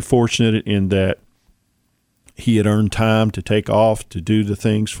was very fortunate in that he had earned time to take off to do the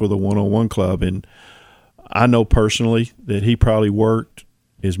things for the 101 Club. And I know personally that he probably worked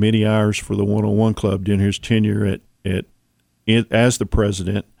as many hours for the 101 Club during his tenure as the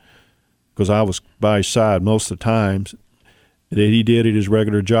president, because I was by his side most of the times, that he did at his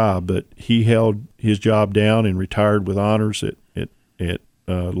regular job. But he held his job down and retired with honors at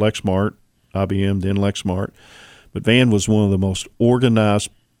Lexmark, IBM, then Lexmark. But Van was one of the most organized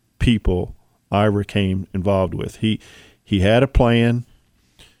people I ever came involved with. He had a plan.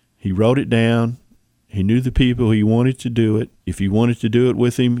 He wrote it down. He knew the people he wanted to do it. If you wanted to do it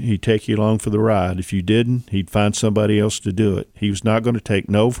with him, he'd take you along for the ride. If you didn't, he'd find somebody else to do it. He was not going to take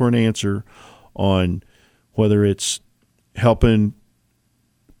no for an answer on whether it's helping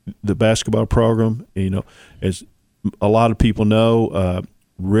the basketball program. You know, as a lot of people know,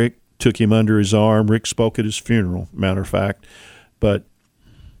 Rick took him under his arm. Rick spoke at his funeral, matter of fact. But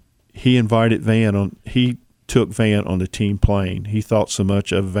he invited Van on. He took Van on the team plane. He thought so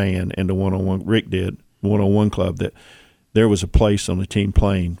much of Van and the 101. Rick did 101 Club that there was a place on the team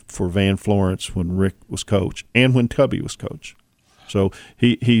plane for Van Florence when Rick was coach and when Tubby was coach. So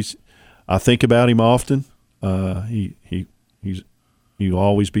he's. I think about him often. He'll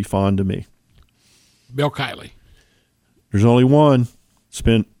always be fond of me. Bill Kitely. There's only one.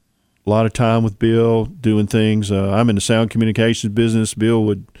 Spent a lot of time with Bill doing things. I'm in the sound communications business. Bill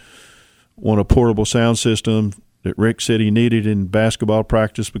would want a portable sound system that Rick said he needed in basketball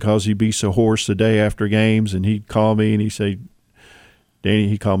practice because he'd be so hoarse the day after games, and he'd call me and he'd say, Danny,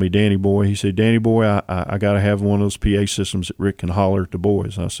 he called me Danny Boy. He said, Danny Boy, I got to have one of those PA systems that Rick can holler at the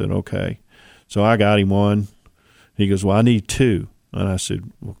boys. I said, okay. So I got him one. He goes, well, I need two. And I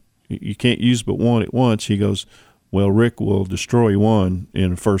said, well, you can't use but one at once. He goes, well, Rick will destroy one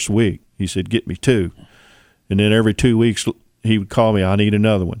in the first week. He said, get me two. And then every 2 weeks he would call me, I need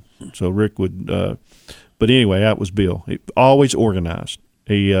another one. So Rick would but anyway, that was Bill. He always organized.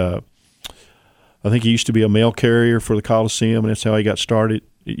 He I think he used to be a mail carrier for the Coliseum, and that's how he got started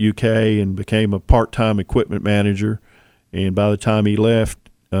at UK and became a part-time equipment manager. And by the time he left,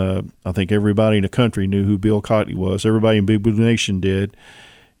 I think everybody in the country knew who Bill Kitely was. Everybody in Big Blue Nation did.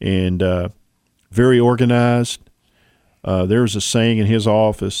 And very organized. There was a saying in his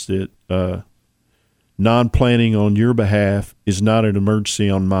office that non-planning on your behalf is not an emergency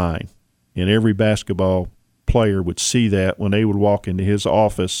on mine. And every basketball player would see that when they would walk into his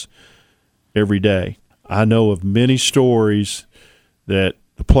office every day. I know of many stories that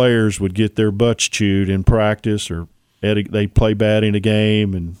the players would get their butts chewed in practice, or they'd play bad in a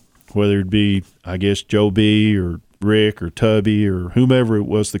game, and whether it be, I guess, Joe B. or Rick or Tubby or whomever it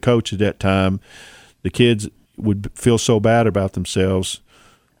was the coach at that time, the kids would feel so bad about themselves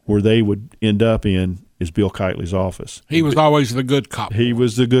where they would end up in is Bill Kitely's office. He was always the good cop. He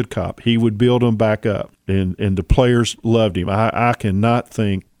was the good cop. He would build them back up, and the players loved him. I cannot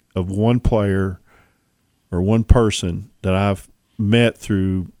think of one player or one person that I've met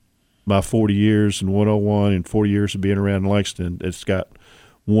through my 40 years in 101 and 40 years of being around Lexington that's got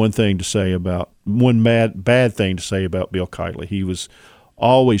one thing to say about – one bad thing to say about Bill Kitely. He was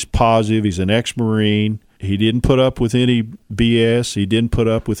always positive. He's an ex-Marine. He didn't put up with any BS. He didn't put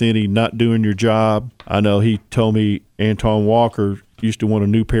up with any not doing your job. I know he told me Anton Walker used to want a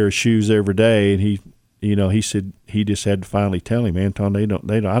new pair of shoes every day, and he said he just had to finally tell him, Anton, I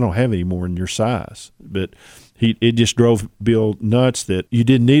don't have any more in your size. But it just drove Bill nuts that you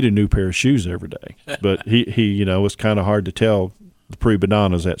didn't need a new pair of shoes every day. But he it was kind of hard to tell the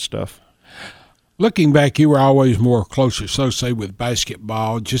pre-bananas that stuff. Looking back, you were always more closely associated with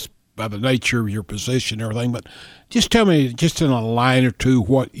basketball, just by the nature of your position and everything. But just tell me, just in a line or two,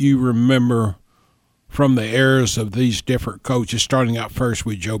 what you remember from the eras of these different coaches, starting out first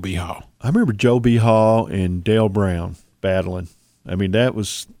with Joe B. Hall. I remember Joe B. Hall and Dale Brown battling. I mean, that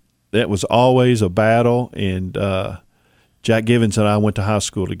was always a battle. And Jack Givens and I went to high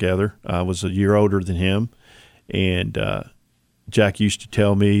school together. I was a year older than him. And Jack used to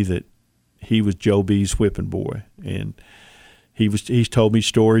tell me that he was Joe B.'s whipping boy. And he's told me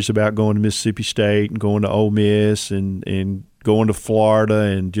stories about going to Mississippi State and going to Ole Miss and going to Florida,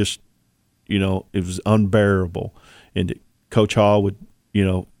 and just, it was unbearable. And Coach Hall would,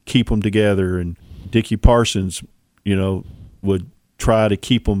 keep them together. And Dickie Parsons, would try to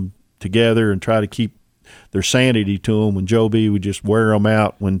keep them together and try to keep their sanity to them when Joe B would just wear them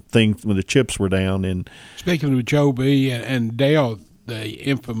out when the chips were down. And speaking of Joe B and Dale, the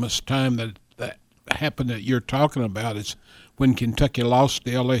infamous time that happened that you're talking about is when Kentucky lost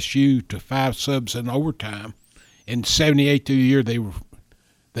to LSU to 5 subs in overtime. In '78, the year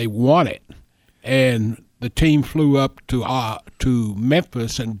they won it, and the team flew up to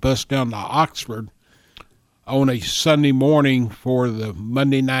Memphis and bust down to Oxford on a Sunday morning for the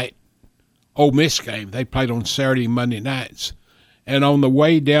Monday night Ole Miss game. They played on Saturday and Monday nights. And on the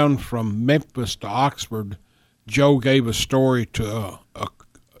way down from Memphis to Oxford, Joe gave a story to a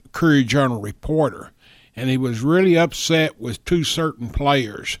Courier-Journal reporter, and he was really upset with 2 certain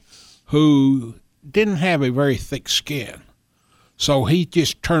players who didn't have a very thick skin. So he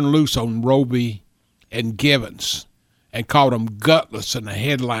just turned loose on Roby and Givens and called them gutless in the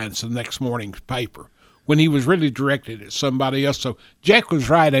headlines of the next morning's paper when he was really directed at somebody else. So Jack was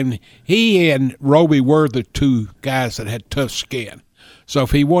right, and he and Roby were the 2 guys that had tough skin. So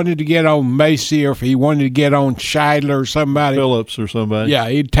if he wanted to get on Macy or if he wanted to get on Scheidler or somebody, Phillips or somebody, yeah,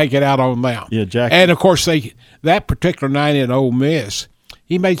 he'd take it out on them. Yeah, Jack. And of course, that particular night at Ole Miss,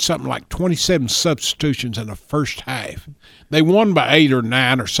 he made something like 27 substitutions in the first half. They won by 8 or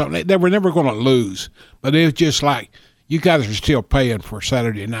 9 or something. They were never going to lose, but it was just like, you guys are still paying for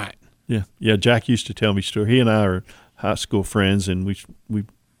Saturday night. Yeah. Jack used to tell me story. He and I are high school friends, and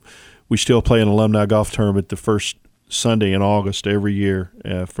we still play an alumni golf tournament the first Sunday in August every year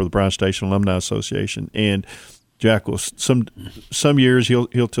for the Brown Station Alumni Association. And Jack will some years he'll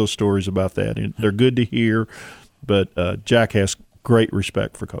tell stories about that, and they're good to hear. But Jack has great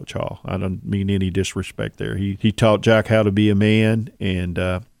respect for Coach Hall. I don't mean any disrespect there. He taught Jack how to be a man,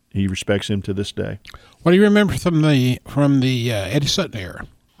 and he respects him to this day. What do you remember from the Eddie Sutton era?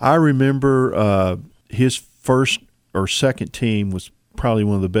 I remember his first or second team was probably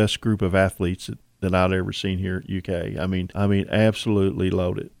one of the best group of athletes that I'd ever seen here at UK. I mean, absolutely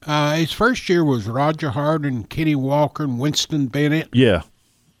loaded. His first year was Roger Hart and Kenny Walker and Winston Bennett. Yeah,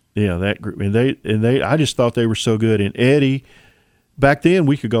 that group, and they. I just thought they were so good. And Eddie, back then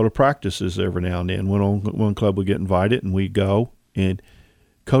we could go to practices every now and then. One club would get invited, and we'd go. And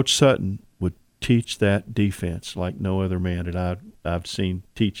Coach Sutton would teach that defense like no other man that I've seen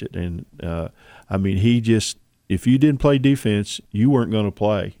teach it. And I mean, he just, if you didn't play defense, you weren't going to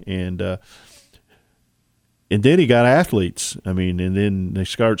play. And then he got athletes. I mean, and then they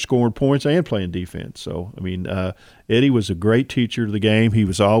started scoring points and playing defense. So, I mean, Eddie was a great teacher of the game. He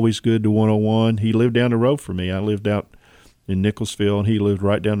was always good to 101. He lived down the road from me. I lived out in Nicholsville, and he lived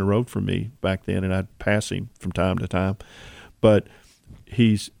right down the road from me back then, and I'd pass him from time to time. But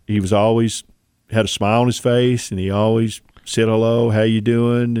he was always had a smile on his face, and he always said hello, how you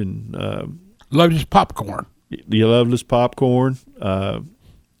doing? And loved his popcorn. He loved his popcorn.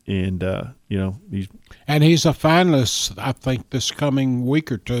 He's a finalist, I think, this coming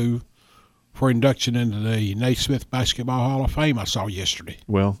week or 2 for induction into the Naismith Basketball Hall of Fame. I saw yesterday.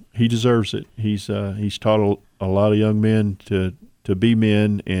 Well, he deserves it. He's taught a lot of young men to be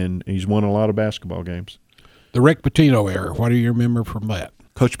men, and he's won a lot of basketball games. The Rick Pitino era. What do you remember from that?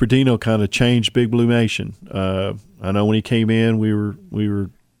 Coach Pitino kind of changed Big Blue Nation. I know when he came in, we were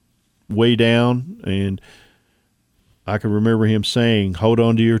way down, and I can remember him saying, hold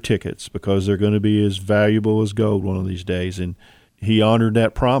on to your tickets because they're going to be as valuable as gold one of these days. And he honored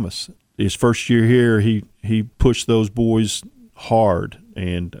that promise. His first year here, he pushed those boys hard.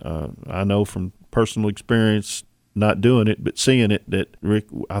 And I know from personal experience, not doing it, but seeing it, that Rick,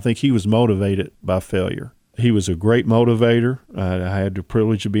 I think he was motivated by failure. He was a great motivator. I had the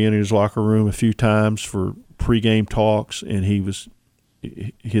privilege of being in his locker room a few times for pregame talks, and his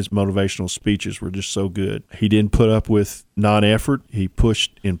motivational speeches were just so good. He didn't put up with non-effort. He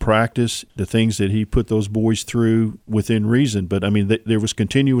pushed in practice the things that he put those boys through within reason. But, I mean, there was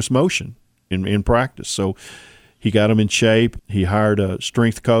continuous motion in practice. So he got them in shape. He hired a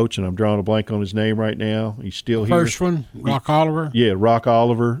strength coach, and I'm drawing a blank on his name right now. He's still here. First one, Rock Oliver? Yeah, Rock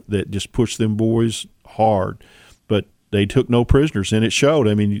Oliver, that just pushed them boys hard. But they took no prisoners, and it showed.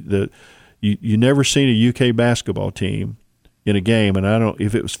 I mean, you never seen a UK basketball team in a game, and I don't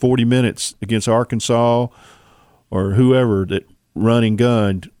if it was 40 minutes against Arkansas or whoever that run and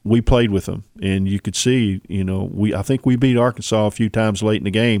gunned, we played with them, and you could see, I think we beat Arkansas a few times late in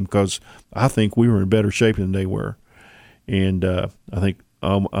the game because I think we were in better shape than they were. And I think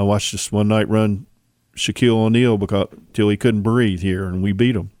I watched this one night run Shaquille O'Neal till he couldn't breathe here, and we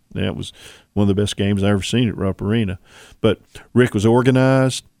beat him. That was one of the best games I've ever seen at Rupp Arena. But Rick was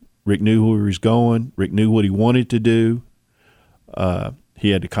organized. Rick knew where he was going. Rick knew what he wanted to do. He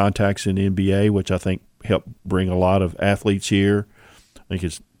had the contacts in the NBA, which I think helped bring a lot of athletes here. I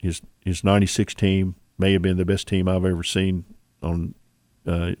think his 96 team may have been the best team I've ever seen on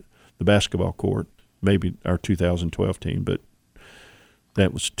the basketball court. Maybe our 2012 team, but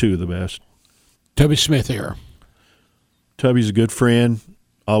that was two of the best. Tubby Smith era. Tubby's a good friend,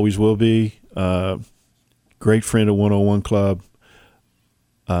 always will be. Great friend of 101 Club.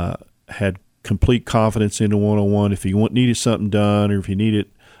 Had complete confidence in the 101. If he needed something done, or if he needed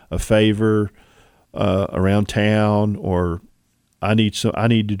a favor around town, or I need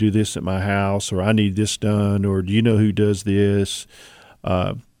to do this at my house, or I need this done, or do you know who does this?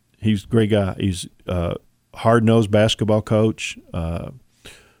 He's a great guy. He's a hard-nosed basketball coach.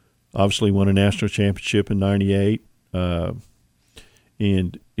 Obviously won a national championship in '98,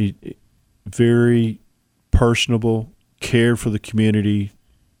 and very personable, cared for the community.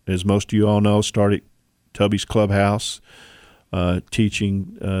 As most of you all know, started Tubby's Clubhouse,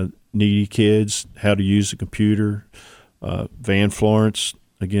 teaching needy kids how to use a computer. Van Florence,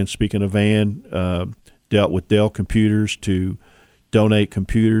 again, speaking of Van, dealt with Dell Computers to donate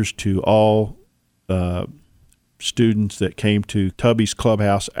computers to all students that came to Tubby's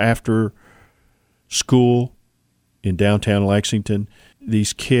Clubhouse after school in downtown Lexington.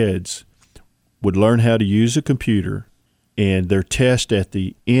 These kids would learn how to use a computer, and their test at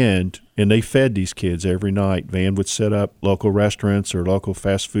the end, and they fed these kids every night. Van would set up local restaurants or local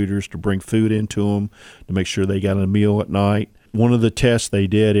fast fooders to bring food into them to make sure they got a meal at night. One of the tests they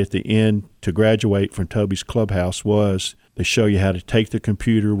did at the end to graduate from Tubby's Clubhouse was they show you how to take the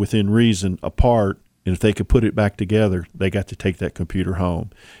computer within reason apart, and if they could put it back together, they got to take that computer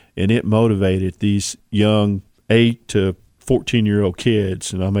home. And it motivated these young 8 to 14-year-old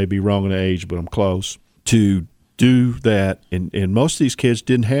kids, and I may be wrong in the age, but I'm close, to do that. And most of these kids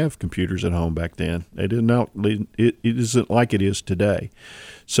didn't have computers at home back then. They didn't know, it isn't like it is today.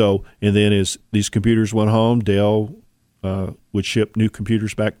 So, and then as these computers went home, Dell would ship new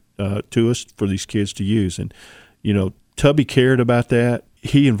computers back to us for these kids to use. And, you know, Tubby cared about that.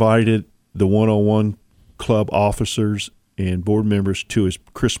 He invited the 101 Club officers and board members to his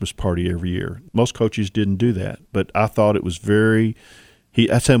Christmas party every year. Most coaches didn't do that, but I thought it was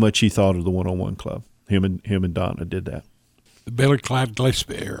that's how much he thought of the 101 Club. Him and Donna did that. The Billy Clyde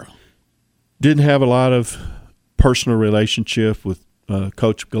Gillespie era. Didn't have a lot of personal relationship with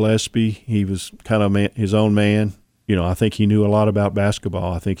Coach Gillespie. He was kind of his own man. You know, I think he knew a lot about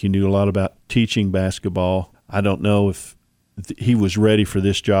basketball. I think he knew a lot about teaching basketball. I don't know if he was ready for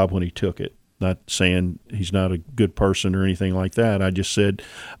this job when he took it. Not saying he's not a good person or anything like that. I just think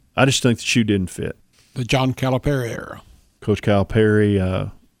the shoe didn't fit. The John Calipari era. Coach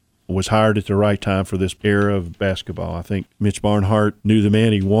Calipari was hired at the right time for this era of basketball. I think Mitch Barnhart knew the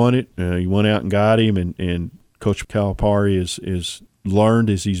man he wanted. He went out and got him, and Coach Calipari is learned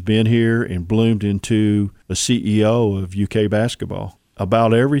as he's been here and bloomed into a CEO of UK basketball.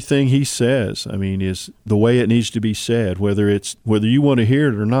 About everything he says, I mean, is the way it needs to be said, whether you want to hear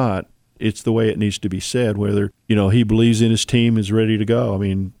it or not. It's the way it needs to be said, whether, you know, he believes in his team, is ready to go. I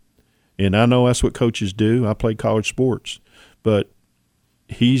mean, and I know that's what coaches do. I played college sports, but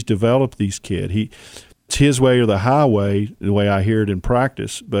he's developed these kids. It's his way or the highway, the way I hear it in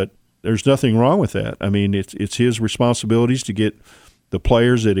practice, but there's nothing wrong with that. I mean, it's his responsibilities to get the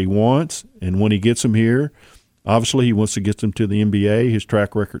players that he wants, and when he gets them here, obviously he wants to get them to the NBA. His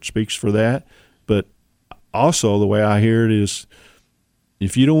track record speaks for that, but also the way I hear it is,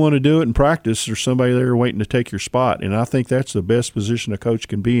 if you don't want to do it in practice, there's somebody there waiting to take your spot. And I think that's the best position a coach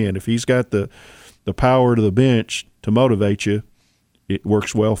can be in. If he's got the power to the bench to motivate you, it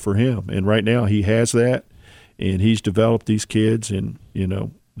works well for him. And right now he has that, and he's developed these kids, and, you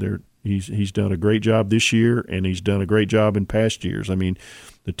know, he's done a great job this year, and he's done a great job in past years. I mean,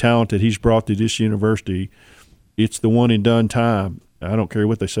 the talent that he's brought to this university, it's the one and done time. I don't care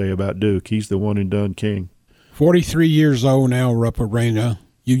what they say about Duke. He's the one and done king. 43 years old now, Rupp Arena.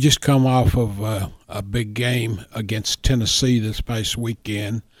 You just come off of a big game against Tennessee this past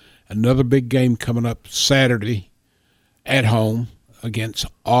weekend. Another big game coming up Saturday at home against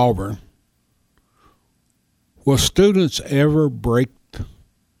Auburn. Will students ever break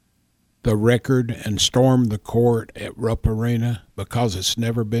the record and storm the court at Rupp Arena, because it's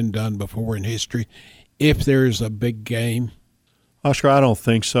never been done before in history, if there's a big game? Oscar, I don't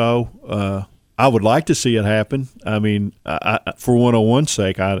think so. I would like to see it happen. I mean, for 101's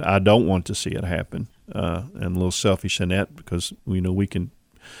sake, I don't want to see it happen. And a little selfish in that, because we know we can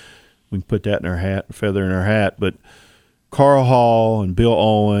put that in our hat, feather in our hat. But Carl Hall and Bill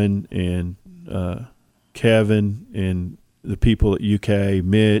Owen and Kevin and the people at UK,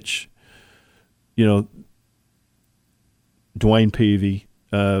 Mitch, you know, Dwayne Peavy,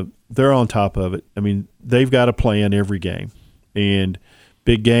 they're on top of it. I mean, they've got a plan every game, and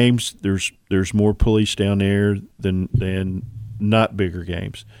big games, there's more police down there than not bigger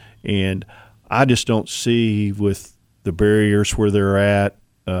games, and I just don't see with the barriers where they're at.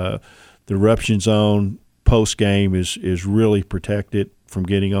 The eruption zone post game is really protected from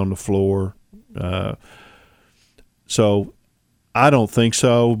getting on the floor. So I don't think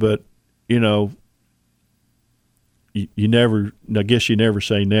so, but you never. I guess you never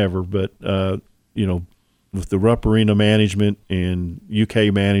say never, but with the Rupp Arena management and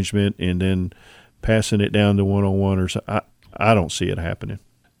UK management, and then passing it down to one-on-oneers, I don't see it happening.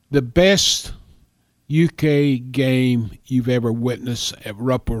 The best UK game you've ever witnessed at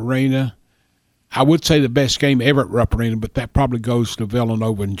Rupp Arena, I would say the best game ever at Rupp Arena, but that probably goes to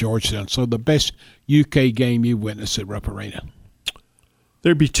Villanova and Georgetown. So the best UK game you witnessed at Rupp Arena?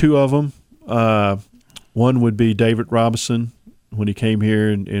 There'd be two of them. One would be David Robinson when he came here,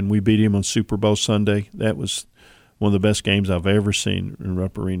 and we beat him on Super Bowl Sunday. That was one of the best games I've ever seen in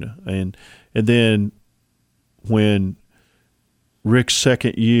Rupp Arena. And then when Rick's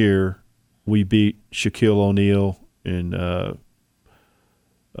second year, we beat Shaquille O'Neal and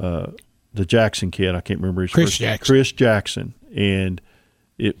the Jackson kid. I can't remember his first name. Chris Jackson. And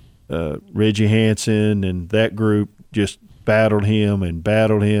Reggie Hansen and that group just battled him.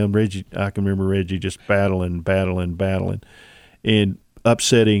 Reggie, I can remember Reggie just battling, and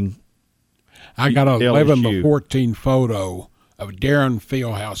upsetting. I got an LSU. 11-14 photo of Darren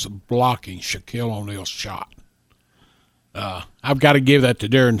Fieldhouse blocking Shaquille O'Neal's shot. I've got to give that to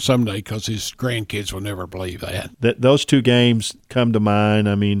Darren someday because his grandkids will never believe that. Those two games come to mind.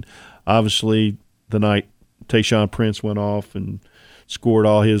 I mean, obviously, the night Tayshaun Prince went off and scored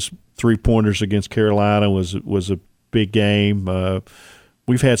all his three-pointers against Carolina was a big game.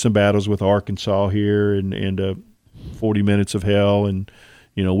 We've had some battles with Arkansas here and 40 minutes of hell, and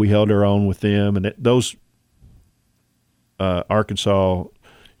we held our own with them. And those Arkansas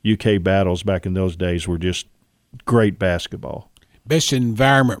UK battles back in those days were just great basketball. Best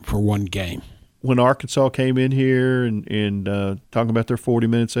environment for one game. When Arkansas came in here and talking about their 40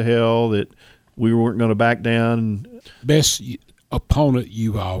 minutes of hell, that we weren't going to back down. Best opponent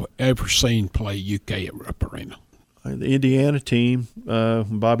you've ever seen play UK at Rupp Arena? The Indiana team,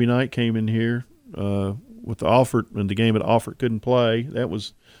 Bobby Knight came in here with the Alford, and the game at Alford couldn't play. That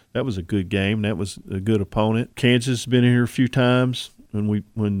was a good game. That was a good opponent. Kansas has been in here a few times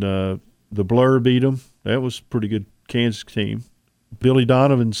when the Blur beat them. That was a pretty good Kansas team. Billy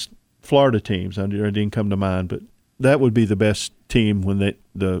Donovan's Florida teams, I didn't come to mind, but that would be the best team when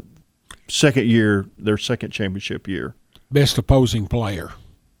the second year, their second championship year. Best opposing player?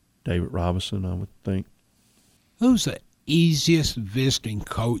 David Robinson, I would think. Who's the easiest visiting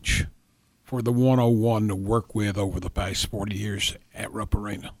coach for the 101 to work with over the past 40 years at Rupp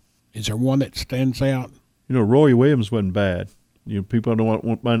Arena? Is there one that stands out? Roy Williams wasn't bad. People don't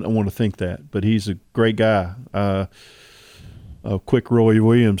want to think that, but he's a great guy. A quick Roy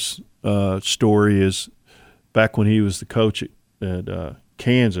Williams story is back when he was the coach at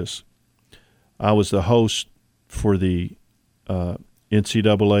Kansas. I was the host for the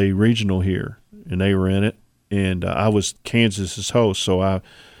NCAA regional here, and they were in it, and I was Kansas's host. So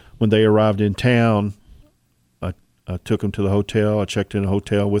when they arrived in town, I took them to the hotel. I checked in a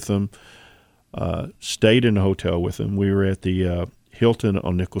hotel with them. Stayed in a hotel with them. We were at the Hilton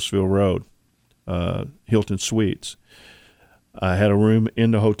on Nicholsville Road, Hilton Suites. I had a room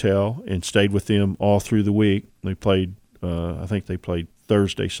in the hotel and stayed with them all through the week. They played, I think they played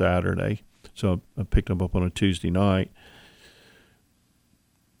Thursday, Saturday. So I picked them up on a Tuesday night.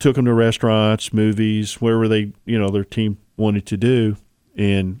 Took them to restaurants, movies, wherever their team wanted to do.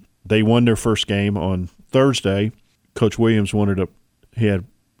 And they won their first game on Thursday. Coach Williams he had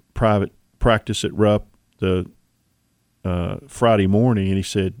private practice at Rupp the Friday morning, and he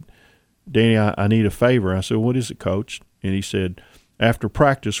said, "Danny, I need a favor." I said, "What is it, Coach?" And he said, "After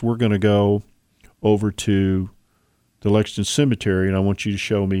practice, we're going to go over to the Lexington Cemetery, and I want you to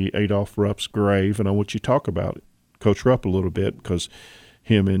show me Adolph Rupp's grave, and I want you to talk about Coach Rupp a little bit, because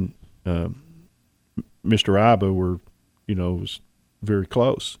him and Mr. Iba were, was very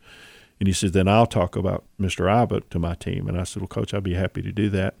close." And he said, "Then I'll talk about Mr. Iba to my team." And I said, "Well, Coach, I'd be happy to do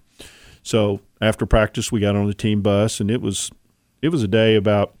that." So after practice, we got on the team bus, and it was a day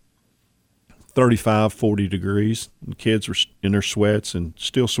about 35, 40 degrees. The kids were in their sweats and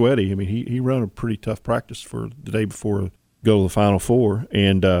still sweaty. I mean, he ran a pretty tough practice for the day before go to the Final Four.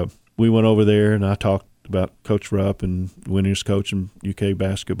 And we went over there, and I talked about Coach Rupp and when he was coaching UK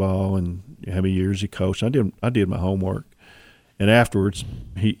basketball and how many years he coached. I did my homework. And afterwards,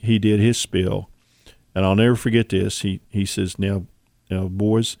 he did his spiel. And I'll never forget this. He says, "Now,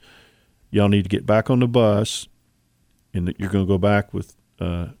 boys, y'all need to get back on the bus, and that you're going to go back with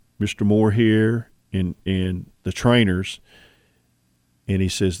Mr. Moore here and the trainers. And he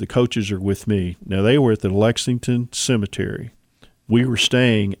says, the coaches are with me. Now, they were at the Lexington Cemetery. We were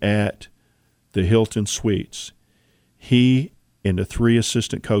staying at the Hilton Suites. He and the 3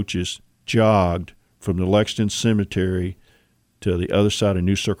 assistant coaches jogged from the Lexington Cemetery to the other side of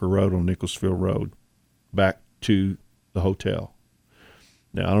New Circle Road on Nicholasville Road back to the hotel.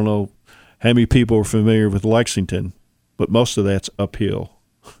 Now, I don't know how many people are familiar with Lexington, but most of that's uphill.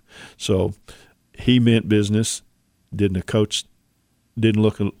 So he meant business. The coach didn't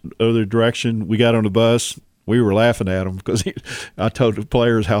look the other direction. We got on the bus. We were laughing at him because I told the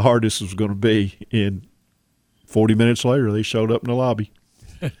players how hard this was going to be. And 40 minutes later, they showed up in the lobby.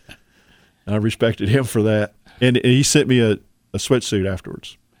 I respected him for that. And he sent me a sweatsuit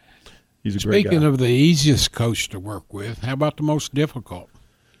afterwards. He's a great guy. Speaking of the easiest coach to work with, how about the most difficult?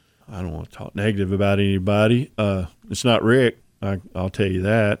 I don't want to talk negative about anybody. It's not Rick. I'll tell you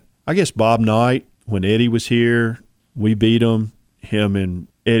that. I guess Bob Knight, when Eddie was here, we beat him. Him and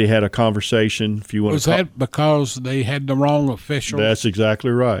Eddie had a conversation. If you want was that because they had the wrong official? That's exactly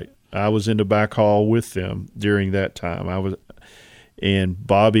right. I was in the back hall with them during that time. And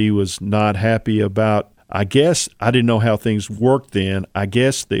Bobby was not happy about. I guess I didn't know how things worked then. I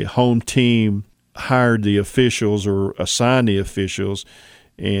guess the home team hired the officials or assigned the officials,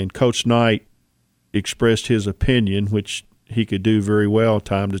 and Coach Knight expressed his opinion, which he could do very well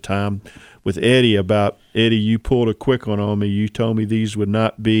time to time, with Eddie about, Eddie, you pulled a quick one on me. You told me these would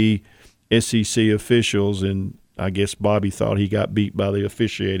not be SEC officials, and I guess Bobby thought he got beat by the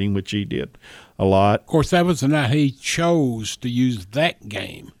officiating, which he did a lot. Of course, that was the night he chose to use that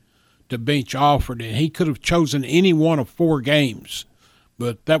game to bench Alford, and he could have chosen any one of 4 games,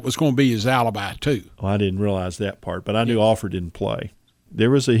 but that was going to be his alibi too. Well, I didn't realize that part, but I knew Alford didn't play. There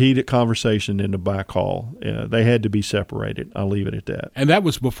was a heated conversation in the back hall. They had to be separated. I'll leave it at that. And that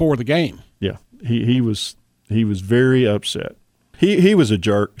was before the game. Yeah, he was very upset. He was a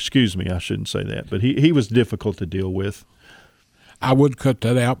jerk. Excuse me, I shouldn't say that, but he was difficult to deal with. I would cut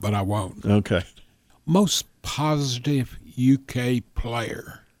that out, but I won't. Okay. Most positive UK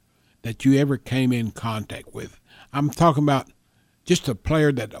player that you ever came in contact with? I'm talking about just a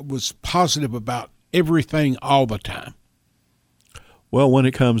player that was positive about everything all the time. Well, when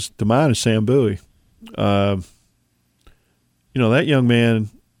it comes to mine is Sam Bowie. That young man,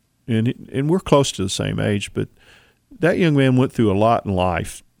 and we're close to the same age, but that young man went through a lot in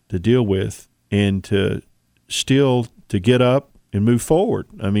life to deal with and to get up and move forward.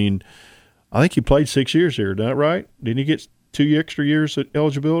 I mean, I think he played 6 years here. Is that right? Didn't he get 2 extra years at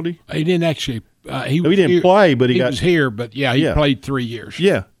eligibility? He didn't actually. He didn't play, but he was here. But he played 3 years.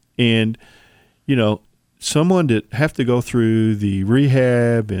 Yeah, and someone that have to go through the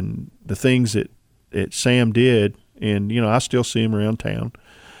rehab and the things that Sam did, and I still see him around town,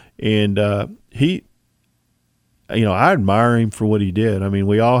 and he, I admire him for what he did. I mean,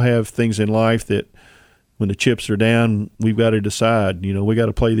 we all have things in life that when the chips are down, we've got to decide. We got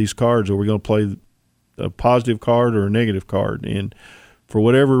to play these cards, or we're going to play a positive card or a negative card. And for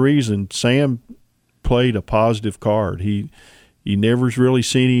whatever reason, Sam played a positive card. He never's really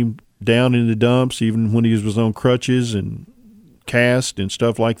seen him down in the dumps, even when he was on crutches and cast and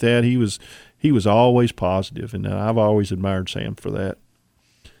stuff like that. He was always positive, and I've always admired Sam for that.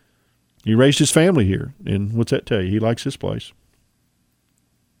 He raised his family here, and what's that tell you? He likes this place.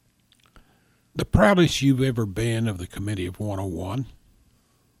 The proudest you've ever been of the Committee of 101?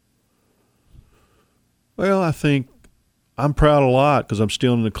 Well, I think I'm proud a lot because I'm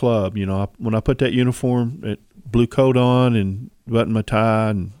still in the club. When I put that uniform, that blue coat on and button my tie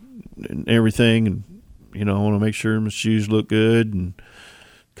and everything, and I want to make sure my shoes look good, and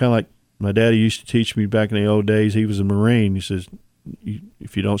kind of like my daddy used to teach me back in the old days. He was a Marine. He says,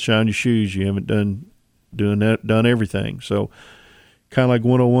 if you don't shine your shoes, you haven't done everything. So kind of like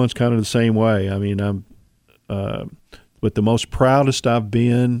 101's kind of the same way. I mean, I'm but the most proudest I've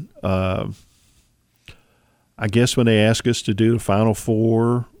been, I guess when they asked us to do the Final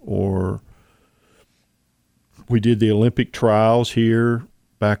Four, or we did the Olympic trials here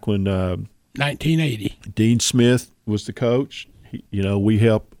back when 1980. Dean Smith was the coach. We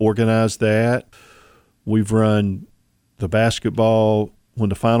helped organize that. We've run the basketball. When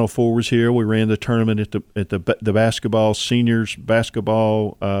the Final Four was here, we ran the tournament at the basketball seniors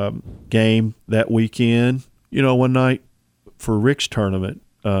basketball game that weekend. One night for Rick's tournament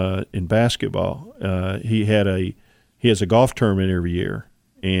in basketball, he has a golf tournament every year,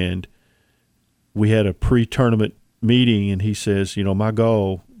 and we had a pre-tournament meeting, and he says, my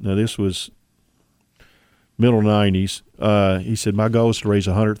goal, now this was middle 90s, he said, my goal is to raise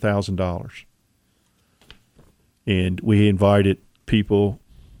 $100,000. And we invited people,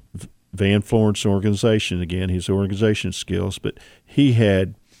 Van Florence organization, again, his organization skills, but he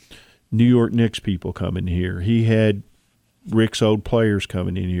had New York Knicks people coming here. He had Rick's old players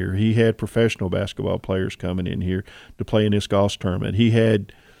coming in here. He had professional basketball players coming in here to play in this golf tournament. He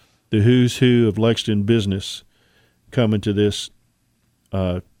had the who's who of Lexington business coming to this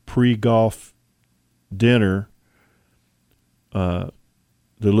pre-golf dinner. The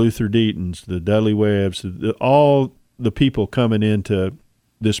Luther Deatons, the Dudley Webbs, all the people coming into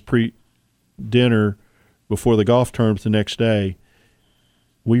this pre-dinner before the golf tournament the next day.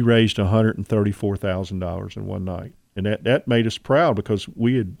 We raised $134,000 in one night. And that made us proud because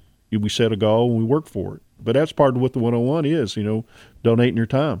we set a goal and we worked for it. But that's part of what the 101 is, donating your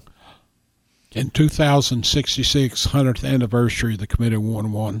time. In 2066, 100th anniversary of the Committee of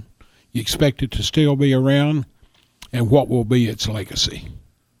 101, you expect it to still be around? And what will be its legacy?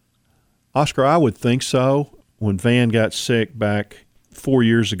 Oscar, I would think so. When Van got sick back 4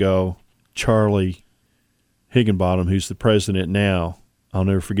 years ago, Charlie Higginbottom, who's the president now, I'll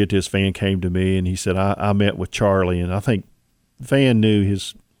never forget this. Van came to me and he said, I met with Charlie, and I think Van knew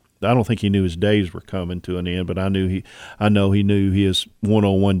I don't think he knew his days were coming to an end, but I know he knew his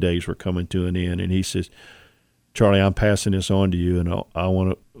 101 days were coming to an end. And he says, Charlie, I'm passing this on to you, and I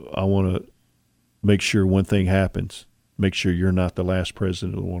want to make sure one thing happens. Make sure you're not the last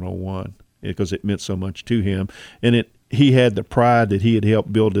president of the 101, because it meant so much to him. And he had the pride that he had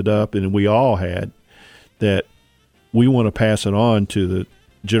helped build it up, and we all had, that we want to pass it on to the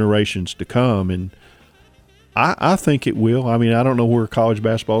generations to come. And I think it will. I mean, I don't know where college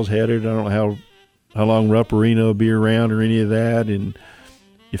basketball is headed. I don't know how long Rupp Arena will be around or any of that. And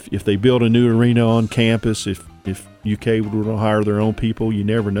if they build a new arena on campus, if UK would hire their own people, you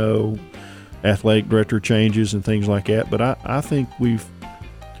never know. Athletic director changes and things like that. But I think we've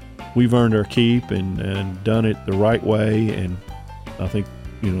earned our keep and done it the right way. And I think,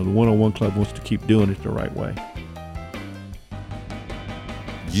 the 101 Club wants to keep doing it the right way.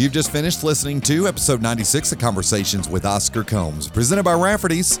 You've just finished listening to episode 96 of Conversations with Oscar Combs, presented by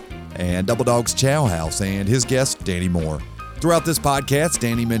Rafferty's and Double Dogs Chow House and his guest, Danny Moore. Throughout this podcast,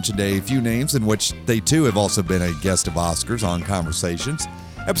 Danny mentioned a few names in which they too have also been a guest of Oscar's on Conversations.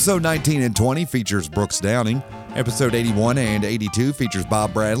 Episode 19 and 20 features Brooks Downing. Episode 81 and 82 features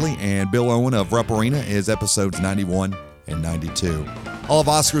Bob Bradley, and Bill Owen of Rupp Arena is episodes 91 and 92. All of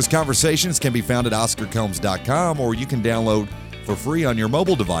Oscar's conversations can be found at OscarCombs.com, or you can download for free on your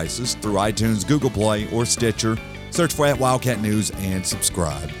mobile devices through iTunes, Google Play, or Stitcher. Search for @Wildcat News and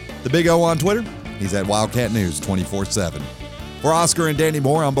subscribe. The Big O on Twitter, he's at Wildcat News 24/7. For Oscar and Danny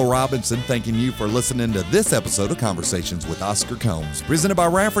Moore, I'm Bo Robinson, thanking you for listening to this episode of Conversations with Oscar Combs, presented by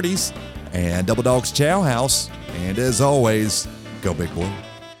Rafferty's and Double Dogs Chow House. And as always, go Big Blue.